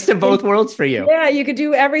 Best of both worlds for you. Yeah, you could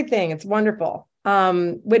do everything. It's wonderful.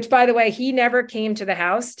 Which, by the way, he never came to the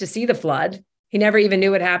house to see the flood. He never even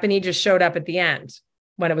knew what happened. He just showed up at the end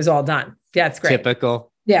when it was all done. Yeah, it's great.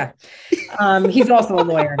 Typical. Yeah. He's also a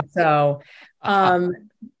lawyer. So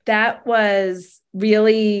that was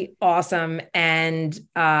really awesome. And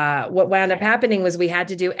what wound up happening was we had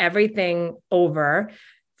to do everything over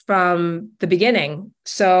from the beginning.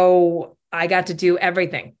 So I got to do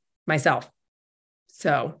everything myself.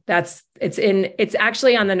 So it's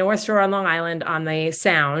actually on the North Shore on Long Island on the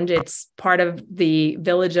Sound. It's part of the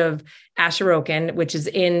village of Asheroken, which is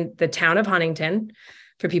in the town of Huntington,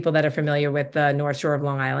 for people that are familiar with the North Shore of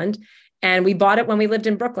Long Island. And we bought it when we lived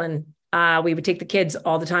in Brooklyn. We would take the kids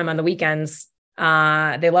all the time on the weekends.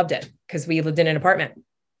 They loved it because we lived in an apartment.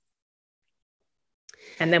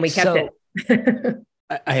 And then we kept it.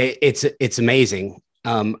 It's amazing.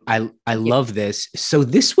 I love this. So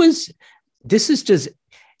this is just,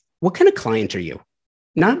 what kind of client are you?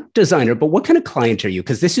 Not designer, but what kind of client are you?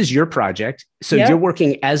 Because this is your project. So you're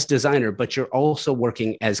working as designer, but you're also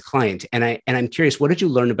working as client. And I'm curious, what did you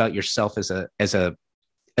learn about yourself as a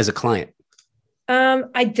client?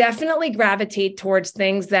 I definitely gravitate towards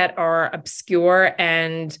things that are obscure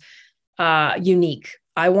and unique.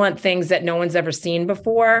 I want things that no one's ever seen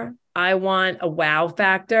before. I want a wow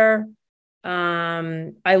factor.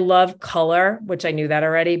 I love color, which I knew that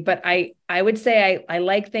already, but I would say I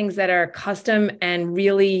like things that are custom and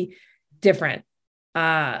really different.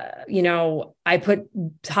 I put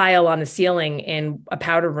tile on the ceiling in a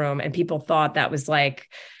powder room and people thought that was like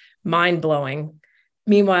mind blowing.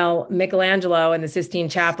 Meanwhile, Michelangelo in the Sistine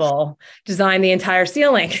Chapel designed the entire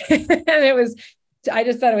ceiling. And I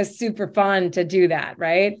just thought it was super fun to do that.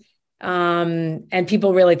 Right. And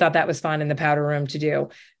people really thought that was fun in the powder room to do.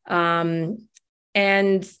 And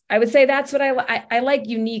I would say that's what I like,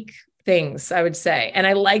 unique things, I would say. And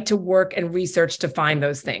I like to work and research to find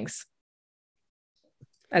those things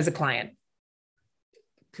as a client.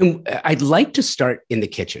 I'd like to start in the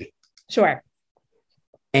kitchen. Sure.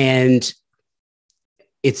 And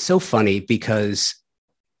it's so funny because,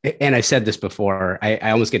 and I've said this before, I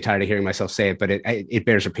almost get tired of hearing myself say it, but it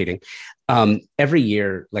bears repeating. Every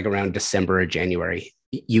year, like around December or January,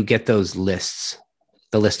 you get those lists,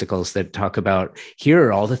 the listicles that talk about, here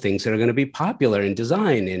are all the things that are going to be popular in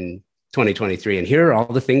design in 2023. And here are all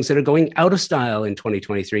the things that are going out of style in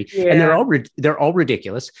 2023. Yeah. And they're all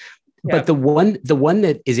ridiculous. Yeah. But the one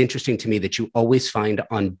that is interesting to me that you always find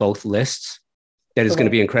on both lists that is going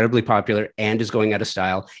to be incredibly popular and is going out of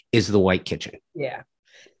style is the white kitchen. Yeah.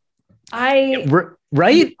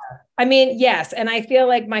 Right? I mean, yes. And I feel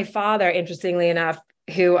like my father, interestingly enough,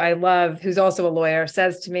 who I love, who's also a lawyer,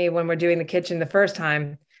 says to me when we're doing the kitchen the first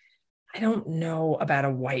time, I don't know about a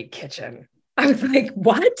white kitchen. I was like,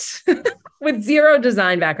 what? With zero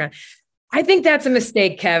design background. I think that's a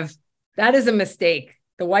mistake, Kev. That is a mistake.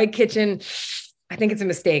 The white kitchen, I think it's a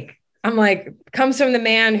mistake. I'm like, comes from the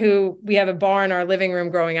man who, we have a bar in our living room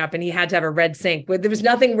growing up and he had to have a red sink. There was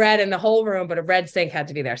nothing red in the whole room, but a red sink had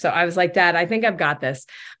to be there. So I was like, Dad, I think I've got this.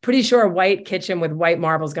 Pretty sure a white kitchen with white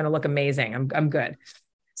marble is going to look amazing. I'm good.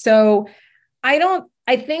 So I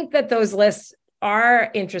think that those lists are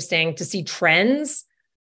interesting to see trends,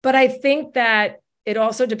 but I think that it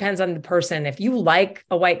also depends on the person. If you like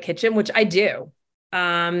a white kitchen, which I do,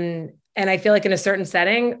 and I feel like in a certain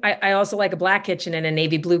setting, I also like a black kitchen and a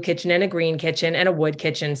navy blue kitchen and a green kitchen and a wood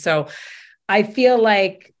kitchen. So I feel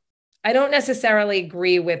like I don't necessarily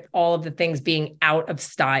agree with all of the things being out of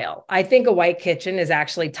style. I think a white kitchen is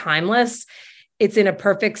actually timeless. it's in a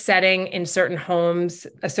perfect setting in certain homes,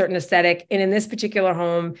 a certain aesthetic. And in this particular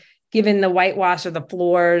home, given the whitewash of the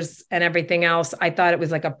floors and everything else, I thought it was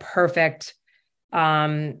like a perfect,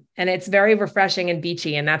 and it's very refreshing and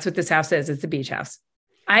beachy. And that's what this house is. It's a beach house.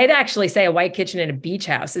 I'd actually say a white kitchen in a beach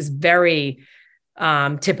house is very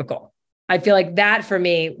typical. I feel like that for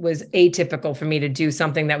me was atypical for me to do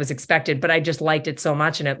something that was expected, but I just liked it so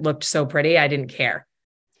much and it looked so pretty. I didn't care.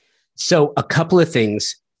 So a couple of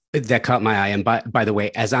things that caught my eye. And by the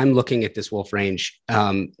way, as I'm looking at this Wolf Range,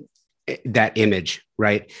 that image,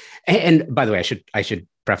 right? And by the way, I should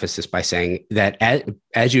preface this by saying that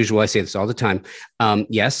as usual, I say this all the time.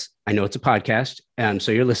 Yes, I know it's a podcast.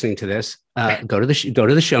 So you're listening to this, go to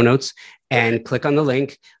the show notes and click on the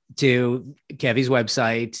link to Kevy's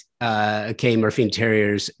website,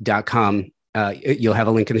 kmurphyinteriors.com. You'll have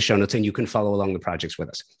a link in the show notes and you can follow along the projects with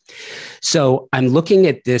us. So I'm looking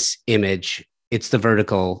at this image. It's the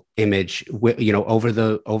vertical image, over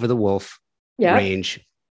the Wolf Range.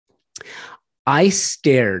 I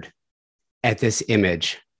stared at this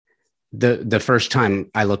image the first time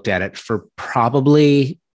I looked at it for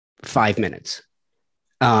probably 5 minutes.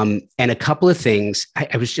 And a couple of things, I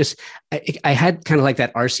had kind of like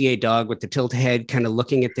that RCA dog with the tilt head kind of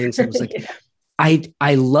looking at things. I was like, I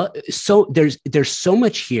love, so there's so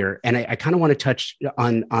much here. And I kind of want to touch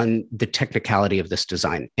on the technicality of this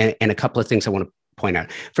design and a couple of things I want to point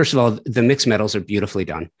out. First of all, the mixed metals are beautifully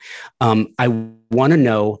done. I want to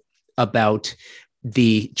know about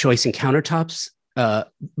the choice in countertops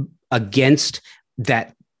against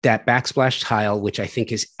that backsplash tile, which I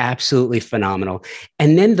think is absolutely phenomenal.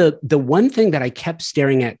 And then the one thing that I kept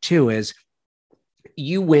staring at too is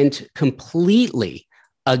you went completely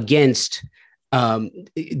against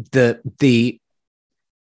the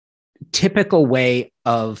typical way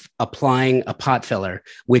of applying a pot filler,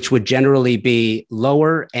 which would generally be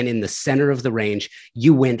lower and in the center of the range.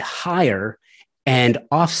 You went higher and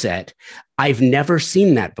offset. I've never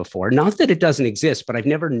seen that before. Not that it doesn't exist, but I've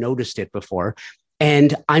never noticed it before.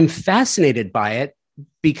 And I'm fascinated by it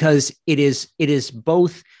because it is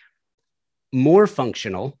both more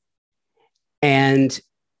functional and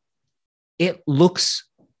it looks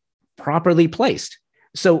properly placed.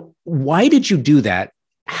 So why did you do that?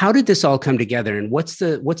 How did this all come together? And what's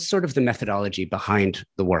sort of the methodology behind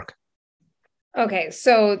the work? Okay,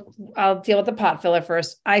 so I'll deal with the pot filler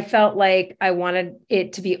first. I felt like I wanted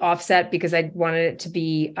it to be offset because I wanted it to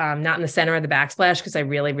be not in the center of the backsplash because I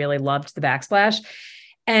really, really loved the backsplash.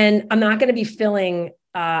 And I'm not going to be filling,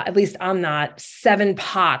 at least I'm not, 7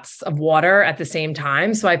 pots of water at the same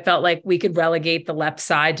time. So I felt like we could relegate the left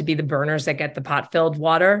side to be the burners that get the pot filled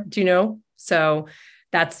water. Do you know? So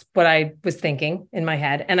that's what I was thinking in my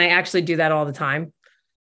head. And I actually do that all the time.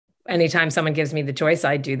 Anytime someone gives me the choice,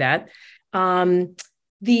 I do that.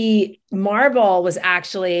 The marble was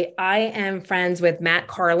actually, I am friends with Matt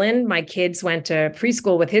Carlin. My kids went to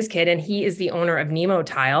preschool with his kid, and he is the owner of Nemo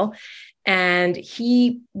Tile. And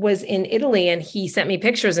he was in Italy and he sent me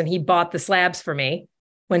pictures and he bought the slabs for me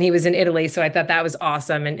when he was in Italy. So I thought that was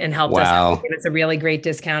awesome and helped us out. It's a really great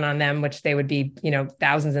discount on them, which they would be,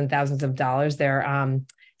 thousands and thousands of dollars. They're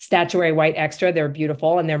statuary white extra. They're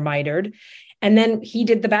beautiful and they're mitered. And then he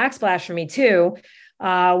did the backsplash for me too.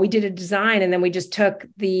 We did a design and then we just took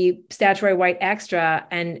the statuary white extra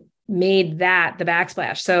and made that the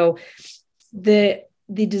backsplash. So the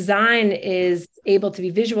design is able to be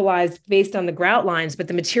visualized based on the grout lines, but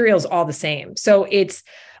the material is all the same. So it's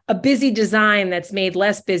a busy design that's made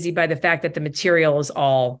less busy by the fact that the material is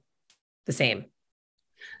all the same.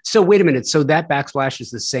 So wait a minute. So that backsplash is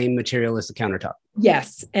the same material as the countertop?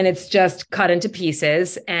 Yes. And it's just cut into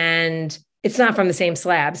pieces and it's not from the same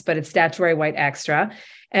slabs, but it's statuary white extra.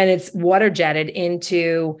 And it's water jetted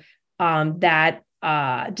into that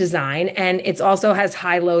design. And it also has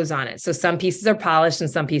high lows on it. So some pieces are polished and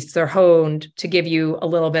some pieces are honed to give you a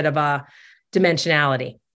little bit of a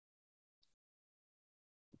dimensionality.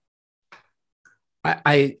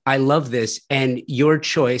 I love this. And your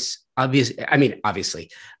choice, obviously,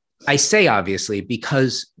 I say obviously,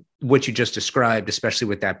 because what you just described, especially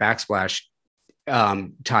with that backsplash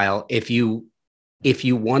tile, if you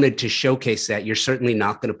wanted to showcase that, you're certainly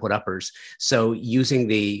not going to put uppers. So using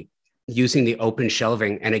the open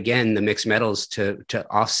shelving and again the mixed metals to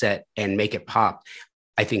offset and make it pop,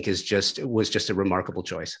 I think was just a remarkable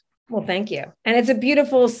choice. Well, thank you. And it's a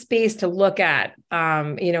beautiful space to look at.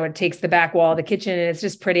 It takes the back wall of the kitchen and it's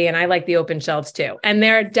just pretty. And I like the open shelves too. And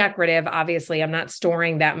they're decorative. Obviously, I'm not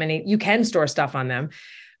storing that many. You can store stuff on them,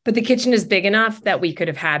 but the kitchen is big enough that we could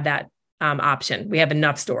have had that option. We have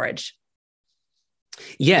enough storage.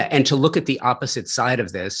 Yeah, and to look at the opposite side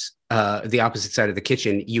of this, the opposite side of the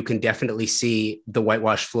kitchen, you can definitely see the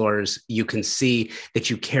whitewashed floors. You can see that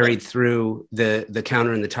you carried through the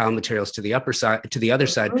counter and the tile materials to the upper side, to the other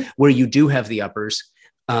side, where you do have the uppers.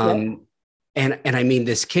 And I mean,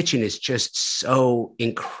 this kitchen is just so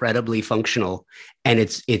incredibly functional, and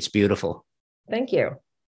it's beautiful. Thank you.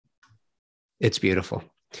 It's beautiful.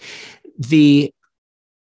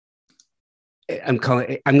 I'm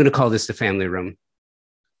going to call this the family room,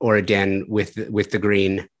 or a den with the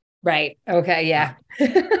green. Right. Okay. Yeah.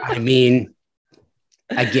 I mean,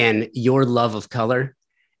 again, your love of color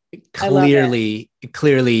clearly it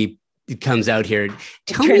comes out here.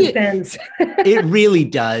 Tell me, it really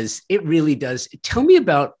does. It really does. Tell me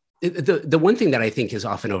about the one thing that I think is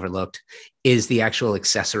often overlooked is the actual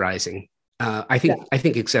accessorizing. I think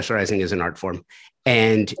accessorizing is an art form.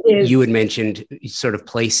 And you had mentioned sort of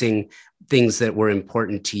placing things that were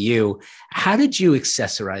important to you. How did you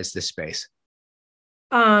accessorize this space?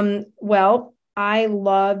 Well, I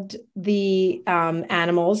loved the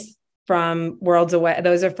animals from Worlds Away.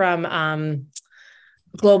 Those are from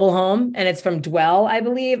Global Home, and it's from Dwell, I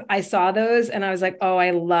believe. I saw those and I was like, oh,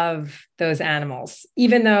 I love those animals.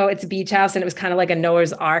 Even though it's a beach house and it was kind of like a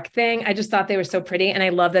Noah's Ark thing, I just thought they were so pretty. And I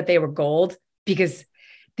love that they were gold, because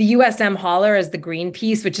the USM Hauler is the green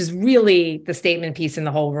piece, which is really the statement piece in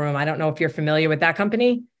the whole room. I don't know if you're familiar with that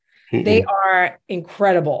company. Mm-hmm. They are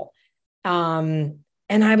incredible. And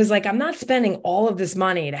I was like, I'm not spending all of this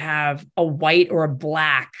money to have a white or a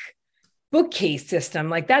black bookcase system.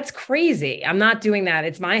 Like, that's crazy. I'm not doing that.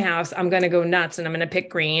 It's my house. I'm going to go nuts and I'm going to pick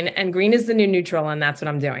green, and green is the new neutral. And that's what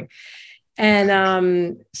I'm doing.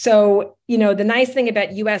 And so, you know, the nice thing about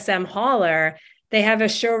USM Hauler, they have a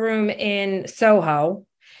showroom in Soho.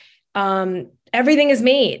 Everything is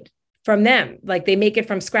made from them. Like, they make it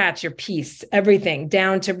from scratch, your piece, everything,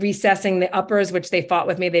 down to recessing the uppers, which they fought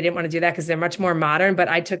with me. They didn't want to do that because they're much more modern. But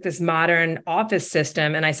I took this modern office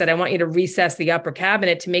system and I said, I want you to recess the upper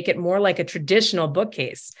cabinet to make it more like a traditional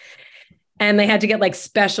bookcase. And they had to get like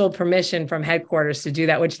special permission from headquarters to do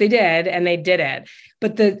that, which they did, and they did it.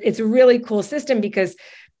 But it's a really cool system because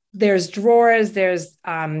there's drawers, there's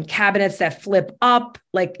cabinets that flip up.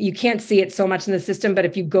 Like, you can't see it so much in the system, but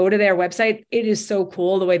if you go to their website, it is so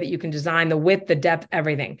cool the way that you can design the width, the depth,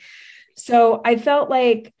 everything. So I felt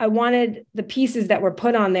like I wanted the pieces that were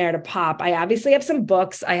put on there to pop. I obviously have some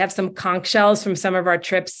books. I have some conch shells from some of our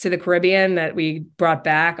trips to the Caribbean that we brought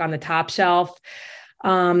back on the top shelf.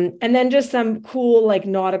 And then just some cool, like,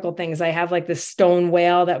 nautical things. I have like this stone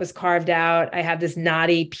whale that was carved out. I have this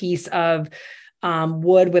knotty piece of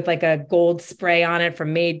wood with like a gold spray on it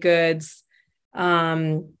from Made Goods.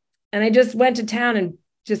 And I just went to town and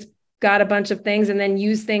just got a bunch of things and then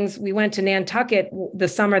used things. We went to Nantucket the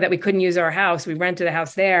summer that we couldn't use our house. We rented a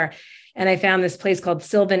house there, and I found this place called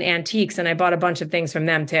Sylvan Antiques, and I bought a bunch of things from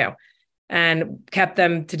them too, and kept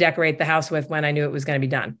them to decorate the house with when I knew it was going to be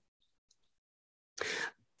done.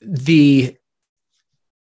 The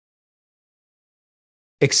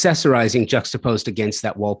accessorizing juxtaposed against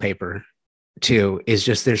that wallpaper too is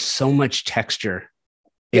just, there's so much texture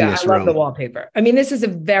in this room. I love the wallpaper. I mean, this is a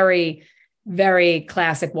very, very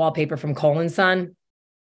classic wallpaper from Cole & Son.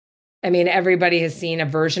 I mean, everybody has seen a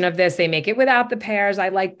version of this. They make it without the pears. I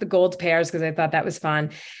liked the gold pears because I thought that was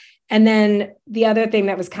fun. And then the other thing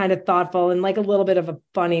that was kind of thoughtful and like a little bit of a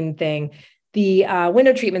funny thing, the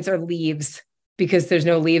window treatments are leaves because there's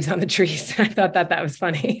no leaves on the trees. I thought that was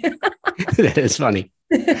funny. That is funny.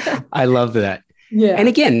 I love that. Yeah. And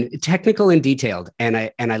again, technical and detailed. And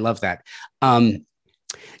I love that.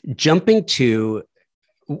 Jumping to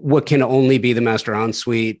what can only be the master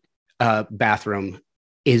ensuite bathroom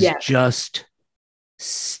is just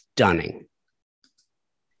stunning.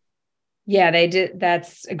 Yeah, they did.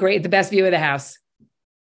 That's the best view of the house.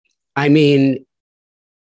 I mean,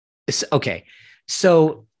 okay.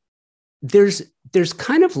 So there's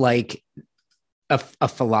kind of like a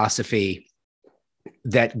philosophy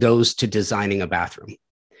that goes to designing a bathroom,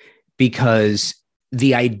 because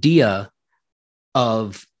the idea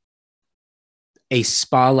of a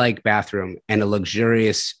spa-like bathroom and a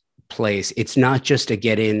luxurious place, it's not just a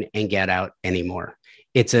get in and get out anymore.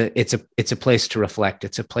 It's a place to reflect.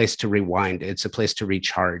 It's a place to rewind. It's a place to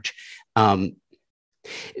recharge.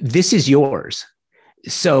 This is yours.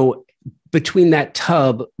 So between that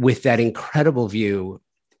tub with that incredible view,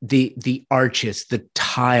 the arches, the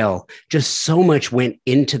tile, just so much went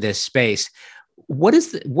into this space. What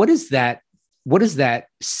does that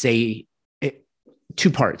say? Two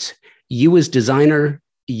parts: you as designer,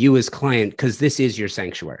 you as client, because this is your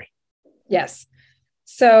sanctuary. Yes.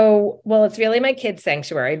 Well, it's really my kids'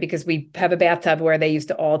 sanctuary because we have a bathtub where they used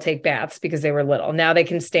to all take baths because they were little. Now they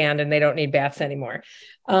can stand and they don't need baths anymore.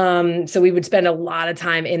 So we would spend a lot of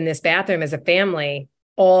time in this bathroom as a family.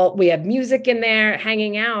 We have music in there,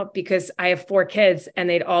 hanging out, because I have 4 kids and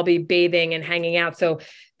they'd all be bathing and hanging out. So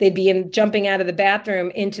they'd be jumping out of the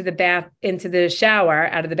bathroom into the shower,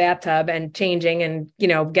 out of the bathtub, and changing and,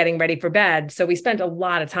 getting ready for bed. So we spent a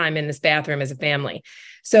lot of time in this bathroom as a family.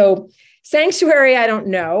 So sanctuary, I don't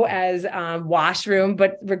know, as washroom,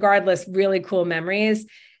 but regardless, really cool memories.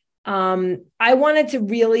 I wanted to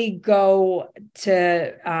really go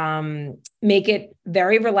to make it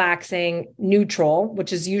very relaxing, neutral,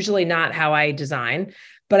 which is usually not how I design,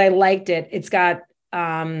 but I liked it. It's got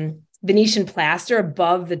Venetian plaster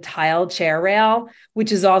above the tile chair rail,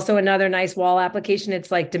 which is also another nice wall application.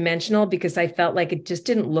 It's like dimensional because I felt like it just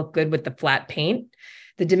didn't look good with the flat paint.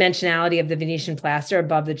 The dimensionality of the Venetian plaster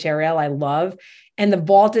above the chair rail, I love. And the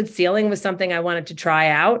vaulted ceiling was something I wanted to try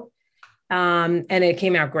out. And it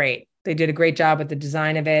came out great. They did a great job with the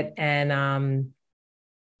design of it. And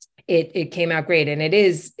it came out great. And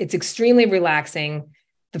it's extremely relaxing.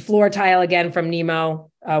 The floor tile, again, from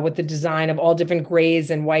Nemo, with the design of all different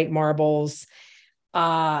grays and white marbles.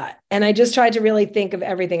 And I just tried to really think of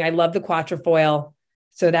everything. I love the quatrefoil.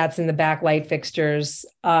 So that's in the back light fixtures.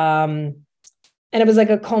 And it was like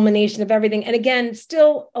a culmination of everything. And again,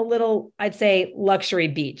 still a little, I'd say, luxury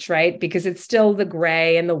beach, right? Because it's still the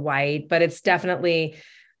gray and the white, but it's definitely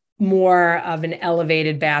more of an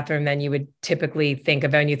elevated bathroom than you would typically think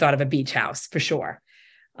of when you thought of a beach house, for sure.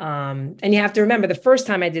 And you have to remember, the first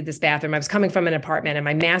time I did this bathroom, I was coming from an apartment, and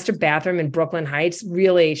my master bathroom in Brooklyn Heights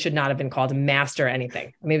really should not have been called a master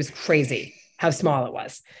anything. I mean, it was crazy how small it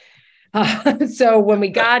was. So when we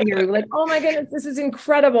got here, we were like, oh my goodness, this is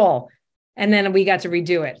incredible. And then we got to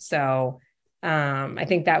redo it. So I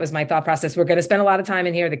think that was my thought process. We're going to spend a lot of time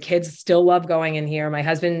in here. The kids still love going in here. My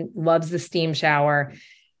husband loves the steam shower,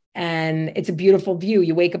 and it's a beautiful view.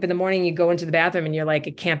 You wake up in the morning, you go into the bathroom, and you're like,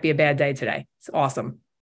 it can't be a bad day today. It's awesome.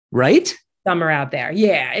 Right? Summer out there.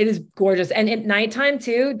 Yeah, it is gorgeous. And at nighttime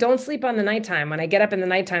too, don't sleep on the nighttime. When I get up in the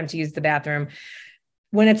nighttime to use the bathroom,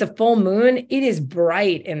 when it's a full moon, it is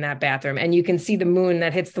bright in that bathroom, and you can see the moon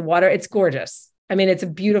that hits the water. It's gorgeous. I mean, it's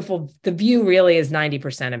the view really is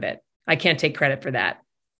 90% of it. I can't take credit for that.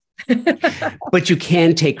 But you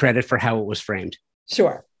can take credit for how it was framed.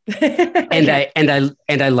 Sure. And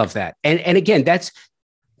I love that. And again,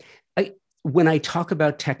 when I talk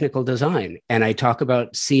about technical design and I talk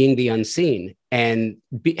about seeing the unseen and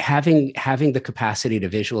having the capacity to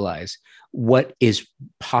visualize what is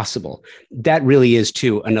possible, that really is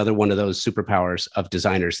too another one of those superpowers of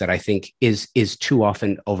designers that I think is too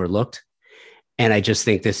often overlooked. And I just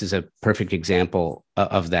think this is a perfect example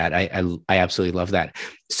of that. I absolutely love that.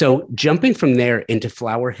 So jumping from there into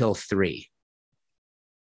Flower Hill 3.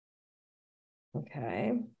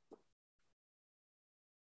 Okay.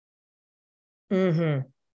 Mm-hmm.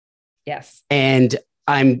 Yes. And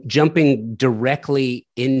I'm jumping directly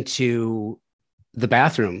into the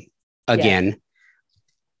bathroom again.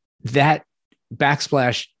 Yes. That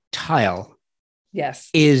backsplash tile, yes,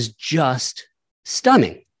 is just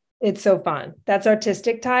stunning. It's so fun. That's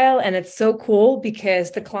artistic tile. And it's so cool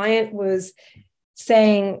because the client was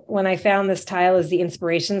saying, when I found this tile as the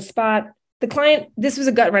inspiration spot, this was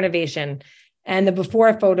a gut renovation, and the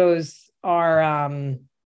before photos are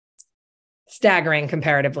staggering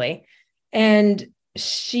comparatively. And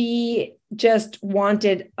she just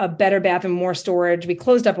wanted a better bathroom, more storage. We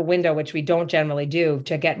closed up a window, which we don't generally do,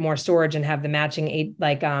 to get more storage and have the matching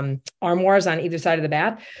armoires on either side of the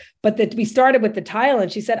bath. But we started with the tile,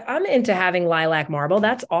 and she said, I'm into having lilac marble.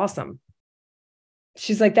 That's awesome.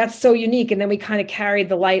 She's like, that's so unique. And then we kind of carried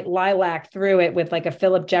the light lilac through it with like a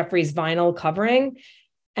Philip Jeffries vinyl covering,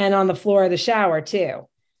 and on the floor of the shower too.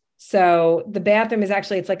 So the bathroom is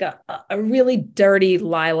actually, it's like a really dirty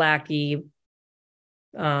lilac-y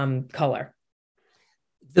color.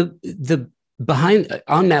 The behind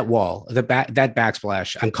on that wall, that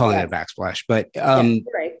backsplash, I'm calling it a backsplash, but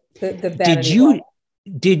right. The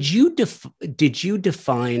did you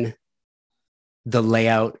define the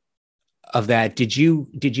layout of that? Did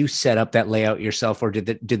you set up that layout yourself, or did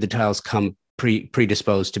the tiles come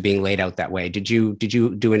predisposed to being laid out that way? Did you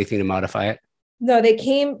do anything to modify it? No, they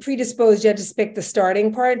came predisposed. You had to pick the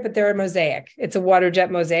starting part, but they're a mosaic. It's a water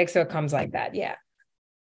jet mosaic, so it comes like that. Yeah.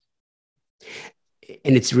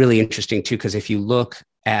 And it's really interesting too, because if you look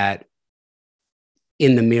in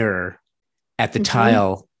the mirror at the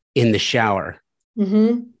tile in the shower,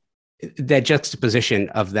 that juxtaposition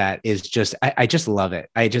of that is just, I just love it.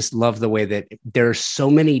 I just love the way that there are so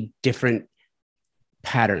many different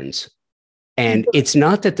patterns And it's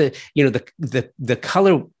not that the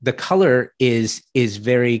color is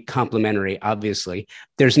very complementary. Obviously,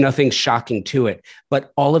 there's nothing shocking to it,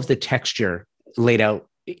 but all of the texture laid out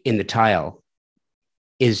in the tile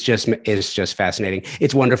is just fascinating.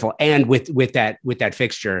 It's wonderful. And with that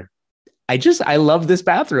fixture, I love this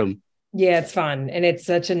bathroom. Yeah, it's fun. And it's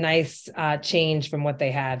such a nice change from what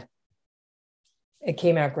they had. It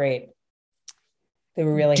came out great. They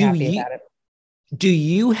were really happy about it. Do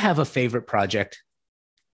you have a favorite project?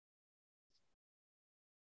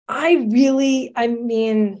 I would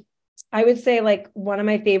say like one of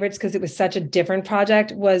my favorites, because it was such a different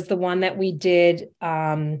project, was the one that we did,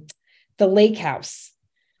 the Lake House,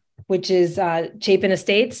 which is Chapin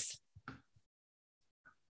Estates.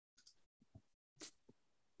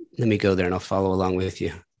 Let me go there and I'll follow along with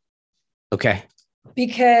you. Okay.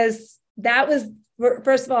 Because that was,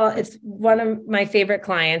 first of all, it's one of my favorite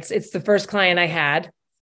clients. It's the first client I had,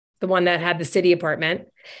 the one that had the city apartment.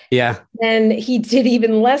 Yeah. And he did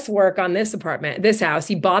even less work on this house.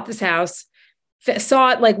 He bought this house,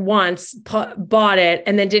 saw it like once, bought it,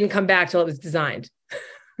 and then didn't come back till it was designed.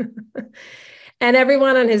 And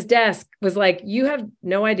everyone on his desk was like, you have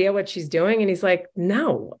no idea what she's doing. And he's like,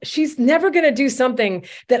 no, she's never going to do something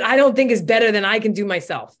that I don't think is better than I can do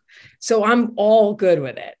myself. So I'm all good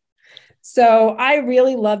with it. So I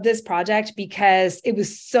really love this project because it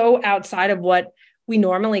was so outside of what we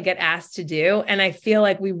normally get asked to do. And I feel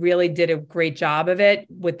like we really did a great job of it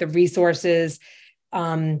with the resources.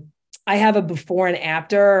 I have a before and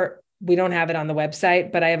after. We don't have it on the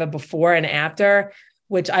website, but I have a before and after,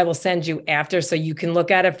 which I will send you after so you can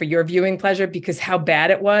look at it for your viewing pleasure, because how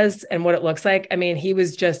bad it was and what it looks like. I mean, he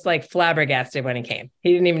was just like flabbergasted when he came.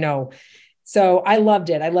 He didn't even know. So I loved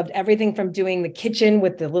it. I loved everything from doing the kitchen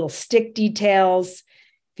with the little stick details.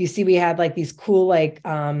 If you see, we had like these cool, like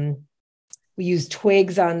we used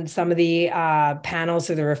twigs on some of the panels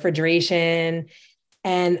for the refrigeration.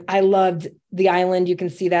 And I loved the island. You can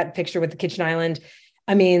see that picture with the kitchen island.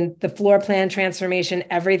 I mean, the floor plan transformation,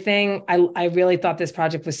 everything. I really thought this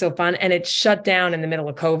project was so fun, and it shut down in the middle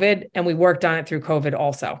of COVID, and we worked on it through COVID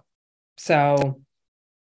also. So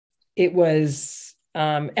it was,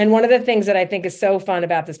 and one of the things that I think is so fun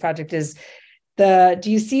about this project is do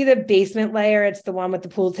you see the basement layer? It's the one with the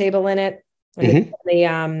pool table in it.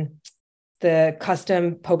 And the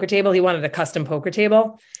custom poker table. He wanted a custom poker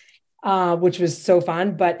table, which was so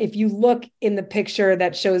fun. But if you look in the picture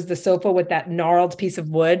that shows the sofa with that gnarled piece of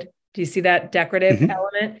wood, do you see that decorative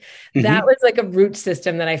element? That was like a root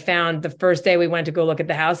system that I found the first day we went to go look at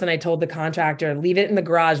the house. And I told the contractor, leave it in the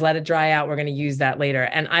garage, let it dry out. We're going to use that later.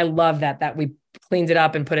 And I love that we cleaned it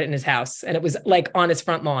up and put it in his house. And it was like on his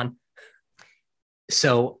front lawn.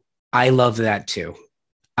 So I love that too.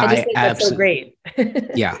 I just think that's so great.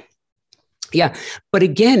 Yeah. Yeah. But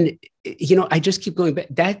again, I just keep going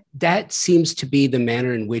back. That seems to be the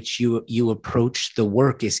manner in which you approach the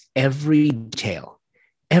work. Is every detail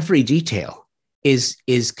is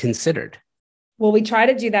considered. Well, we try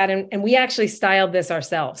to do that. And we actually styled this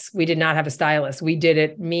ourselves. We did not have a stylist. We did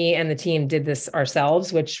it. Me and the team did this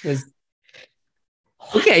ourselves, which was.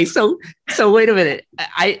 Okay. So wait a minute.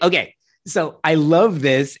 So I love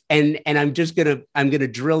this. And I'm going to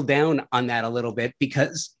drill down on that a little bit,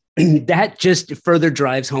 because that just further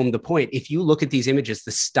drives home the point. If you look at these images,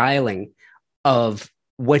 the styling of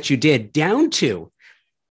what you did,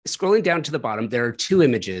 scrolling down to the bottom, there are two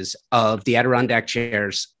images of the Adirondack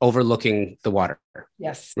chairs overlooking the water.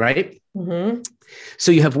 Yes. Right? Mm-hmm.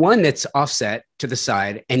 So you have one that's offset to the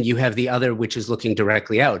side, and you have the other which is looking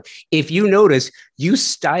directly out. If you notice, you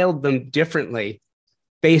styled them differently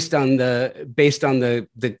based on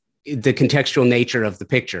the contextual nature of the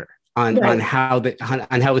picture. On how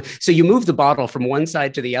so you move the bottle from one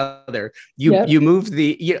side to the other. You moved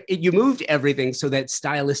everything so that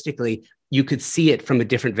stylistically you could see it from a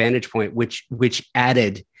different vantage point, which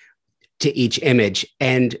added to each image.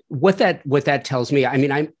 And what that tells me, I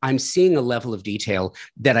mean, I'm seeing a level of detail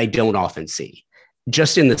that I don't often see,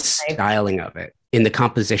 just in the styling of it, in the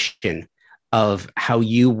composition of how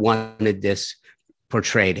you wanted this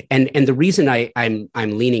portrayed. And the reason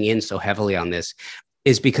I'm leaning in so heavily on this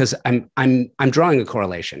is because I'm drawing a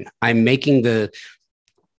correlation. I'm making the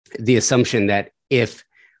assumption that if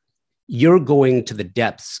you're going to the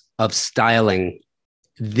depths of styling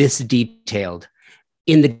this detailed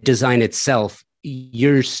in the design itself,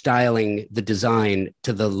 you're styling the design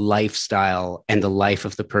to the lifestyle and the life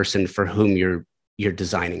of the person for whom you're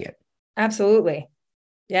designing it. Absolutely.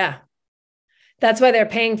 Yeah. That's why they're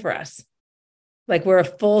paying for us. Like, we're a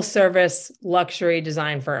full service luxury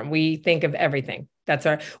design firm. We think of everything.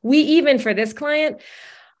 Even for this client,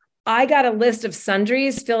 I got a list of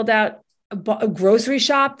sundries filled out a grocery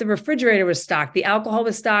shop, the refrigerator was stocked, the alcohol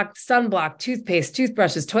was stocked, sunblock, toothpaste,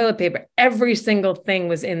 toothbrushes, toilet paper, every single thing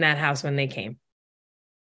was in that house when they came.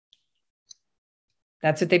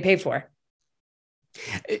 That's what they paid for.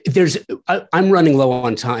 I'm running low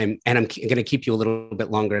on time, and I'm going to keep you a little bit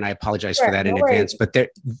longer, and I apologize for that in advance. But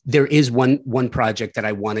there is one project that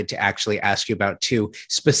I wanted to actually ask you about too,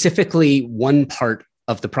 specifically one part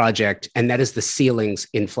of the project, and that is the ceilings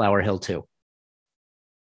in Flower Hill 2.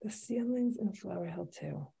 The ceilings in Flower Hill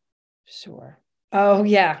 2. Sure. Oh,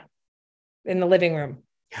 yeah. In the living room.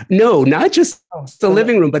 No, not just the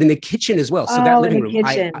living room, but in the kitchen as well. So that living room,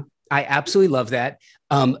 I absolutely love that.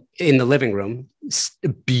 In the living room,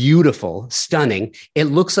 beautiful, stunning. It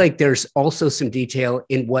looks like there's also some detail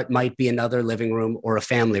in what might be another living room or a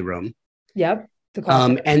family room. Yep.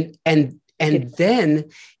 And then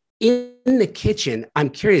in the kitchen, I'm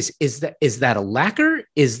curious, is that a lacquer?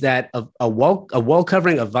 Is that a wall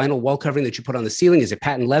covering, a vinyl wall covering that you put on the ceiling? Is it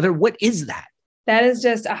patent leather? What is that? That is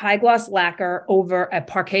just a high gloss lacquer over a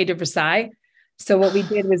Parquet de Versailles. So what we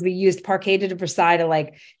did was we used Parquet de Versailles to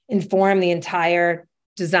like inform the entire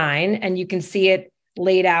design, and you can see it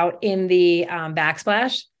laid out in the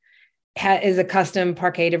backsplash. Is a custom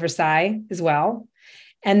Parquet de Versailles as well.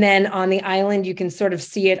 And then on the island, you can sort of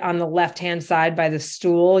see it on the left-hand side by the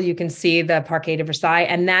stool. You can see the Parquet de Versailles,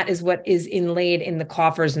 and that is what is inlaid in the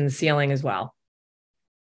coffers and the ceiling as well.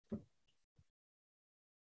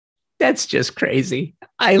 That's just crazy.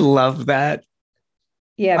 I love that.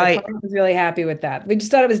 Yeah, the client was really happy with that. We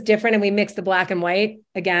just thought it was different, and we mixed the black and white.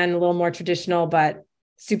 Again, a little more traditional, but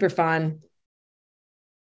super fun.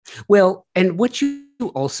 Well, and what you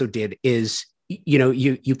also did is,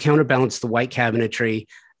 you counterbalance the white cabinetry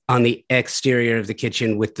on the exterior of the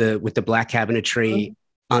kitchen with the black cabinetry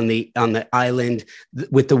on the island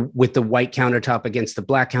with the white countertop against the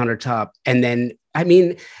black countertop. And then, I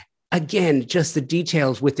mean, again, just the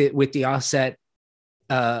details with the offset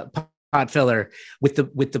pot filler with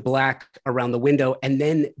the black around the window, and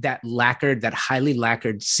then that highly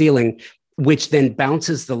lacquered ceiling, which then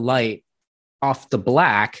bounces the light off the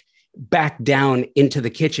black back down into the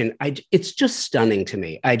kitchen. It's just stunning to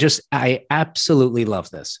me. I absolutely love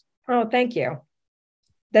this. Oh, thank you.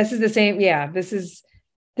 This is the same. Yeah, this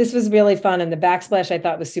was really fun. And the backsplash I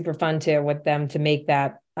thought was super fun too, with them to make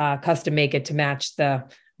that custom make it to match the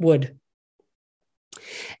wood.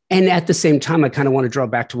 And at the same time, I kind of want to draw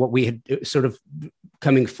back to what we had sort of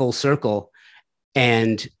coming full circle,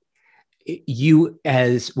 and you,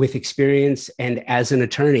 as with experience and as an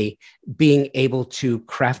attorney, being able to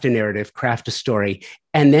craft a narrative, craft a story,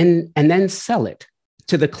 and then sell it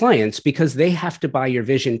to the clients, because they have to buy your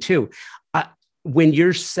vision too. When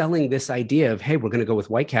you're selling this idea of, hey, we're going to go with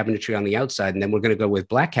white cabinetry on the outside, and then we're going to go with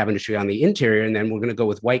black cabinetry on the interior, and then we're going to go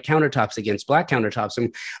with white countertops against black countertops,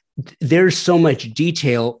 and there's so much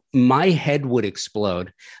detail, my head would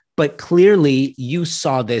explode. But clearly you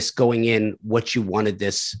saw this going in, what you wanted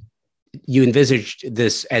this, you envisaged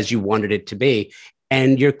this as you wanted it to be,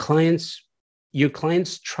 and your clients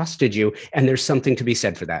trusted you, and there's something to be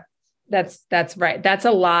said for that. That's right. That's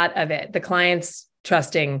a lot of it. The clients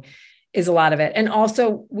trusting is a lot of it. And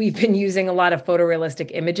also we've been using a lot of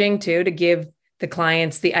photorealistic imaging too, to give the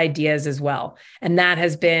clients the ideas as well. And that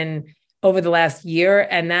has been over the last year.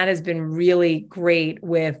 And that has been really great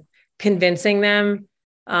with convincing them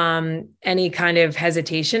any kind of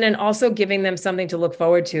hesitation, and also giving them something to look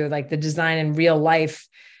forward to, like the design in real life,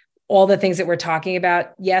 all the things that we're talking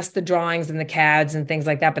about. Yes, the drawings and the CADs and things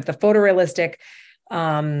like that, but the photorealistic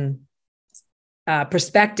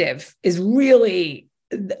perspective is really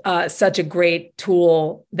such a great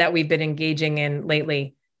tool that we've been engaging in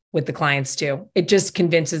lately with the clients too. It just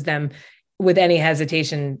convinces them with any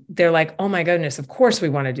hesitation. They're like, oh my goodness, of course we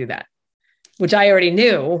want to do that, which I already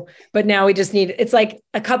knew, but now we just need, it's like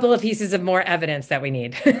a couple of pieces of more evidence that we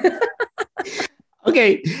need.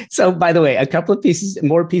 Okay. So by the way, a couple of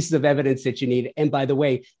more pieces of evidence that you need. And by the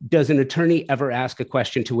way, does an attorney ever ask a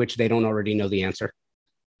question to which they don't already know the answer?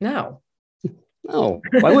 No. No.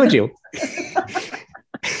 Why would you?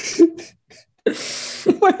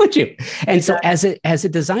 Why would you? And so as a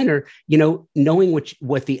designer, knowing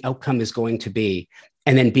what the outcome is going to be,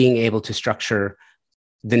 and then being able to structure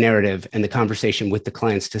the narrative and the conversation with the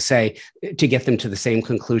clients to get them to the same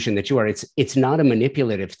conclusion that you are. It's not a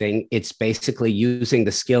manipulative thing. It's basically using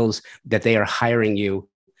the skills that they are hiring you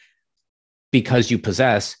because you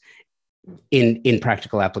possess in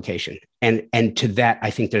practical application. And to that,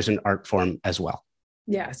 I think there's an art form as well.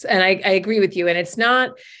 Yes. And I agree with you. And it's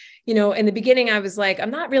not, in the beginning, I was like,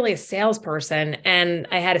 I'm not really a salesperson. And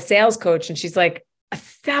I had a sales coach, and she's like,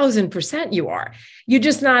 1,000% you are. You're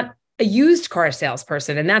just not a used car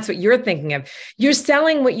salesperson. And that's what you're thinking of. You're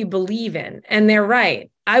selling what you believe in. And they're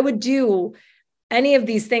right. I would do any of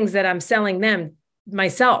these things that I'm selling them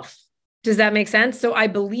myself. Does that make sense? So I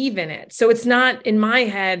believe in it. So it's not in my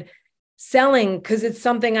head selling because it's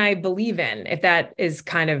something I believe in, if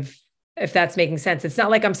that's making sense. It's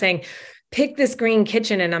not like I'm saying, pick this green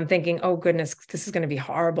kitchen and I'm thinking, oh goodness, this is going to be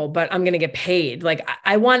horrible, but I'm going to get paid. Like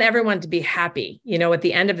I want everyone to be happy. At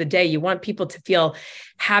the end of the day, you want people to feel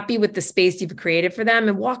happy with the space you've created for them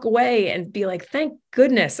and walk away and be like, thank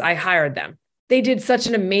goodness I hired them. They did such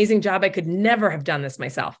an amazing job. I could never have done this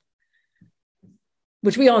myself,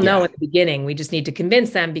 which we all know at the beginning. We just need to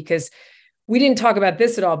convince them, because we didn't talk about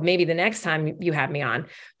this at all. Maybe the next time you have me on,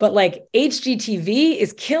 but like HGTV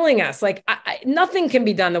is killing us. Like nothing can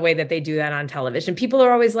be done the way that they do that on television. People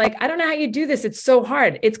are always like, I don't know how you do this. It's so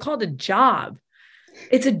hard. It's called a job.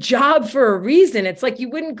 It's a job for a reason. It's like you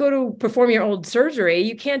wouldn't go to perform your old surgery.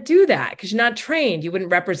 You can't do that because you're not trained. You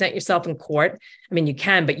wouldn't represent yourself in court. I mean, you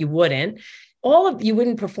can, but you wouldn't. You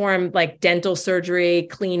wouldn't perform like dental surgery,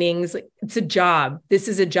 cleanings. It's a job. This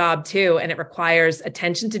is a job too. And it requires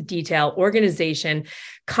attention to detail, organization,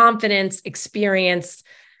 confidence, experience,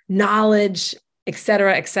 knowledge, et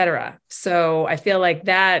cetera, et cetera. So I feel like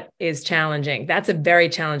that is challenging. That's a very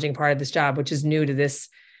challenging part of this job, which is new to this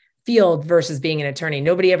field versus being an attorney.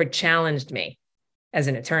 Nobody ever challenged me as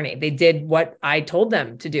an attorney. They did what I told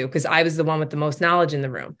them to do because I was the one with the most knowledge in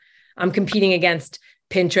the room. I'm competing against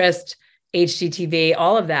Pinterest, HGTV,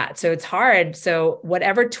 all of that. So it's hard. So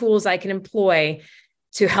whatever tools I can employ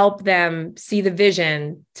to help them see the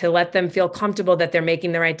vision, to let them feel comfortable that they're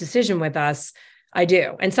making the right decision with us, I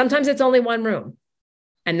do. And sometimes it's only one room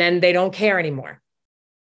and then they don't care anymore.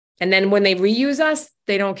 And then when they reuse us,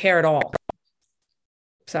 they don't care at all.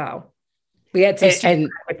 So we had some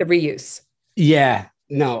with the reuse. Yeah,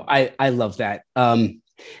 no, I love that.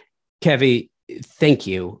 Kevi, thank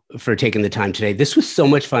you for taking the time today. This was so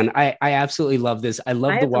much fun. I absolutely love this. I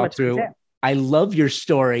love the walkthrough. I love your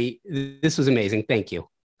story. This was amazing. Thank you.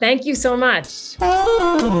 Thank you so much.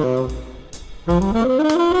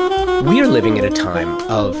 We are living in a time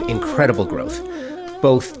of incredible growth,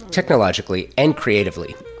 both technologically and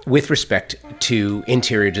creatively, with respect to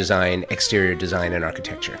interior design, exterior design, and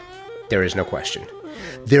architecture. There is no question.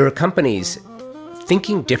 There are companies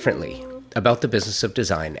thinking differently about the business of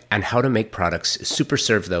design and how to make products super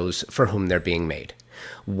serve those for whom they're being made.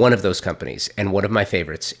 One of those companies, and one of my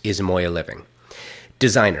favorites, is Moya Living.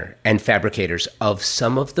 Designer and fabricators of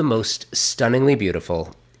some of the most stunningly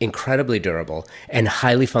beautiful, incredibly durable, and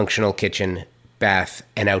highly functional kitchen, bath,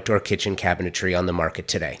 and outdoor kitchen cabinetry on the market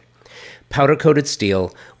today. Powder-coated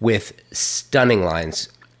steel with stunning lines,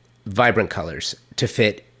 vibrant colors to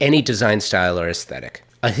fit any design style or aesthetic.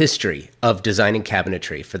 A history of designing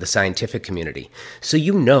cabinetry for the scientific community, so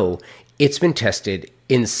it's been tested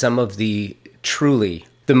in some of the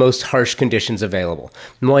most harsh conditions available.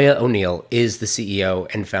 Moya O'Neill is the CEO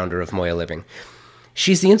and founder of Moya Living.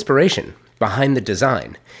 She's the inspiration behind the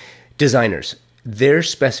design. Designers, their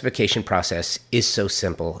specification process is so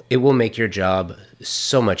simple. It will make your job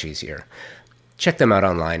so much easier. Check them out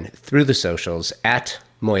online through the socials at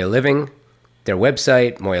Moya Living, their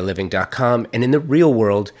website, moyaliving.com, and in the real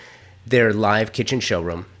world, their live kitchen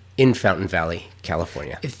showroom in Fountain Valley,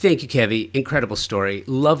 California. Thank you, Kevi. Incredible story.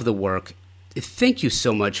 Love the work. Thank you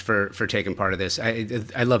so much for taking part of this.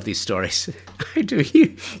 I love these stories. I do.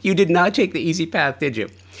 You did not take the easy path, did you?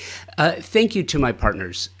 Thank you to my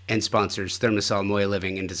partners and sponsors, Thermasol, Moya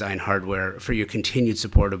Living, and Design Hardware, for your continued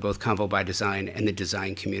support of both Convo by Design and the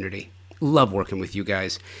design community. Love working with you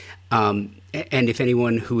guys. And if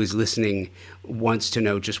anyone who is listening wants to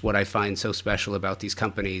know just what I find so special about these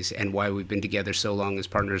companies and why we've been together so long as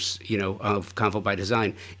partners, of Convo by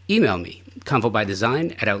Design, email me,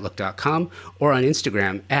 convobydesign@outlook.com, or on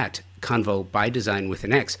Instagram at convobydesign with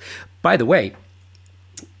an X. By the way,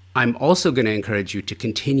 I'm also going to encourage you to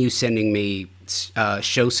continue sending me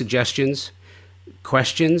show suggestions,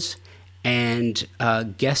 questions, and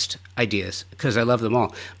guest ideas, because I love them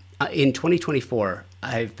all. In 2024,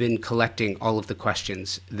 I've been collecting all of the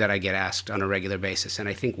questions that I get asked on a regular basis. And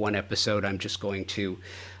I think one episode I'm going to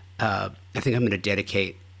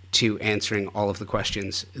dedicate to answering all of the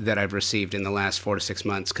questions that I've received in the last 4 to 6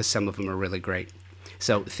 months, because some of them are really great.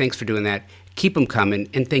 So thanks for doing that. Keep them coming.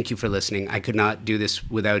 And thank you for listening. I could not do this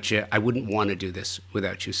without you. I wouldn't want to do this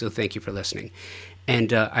without you. So thank you for listening.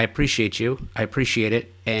 And I appreciate you. I appreciate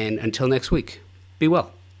it. And until next week, be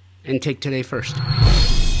well and take today first.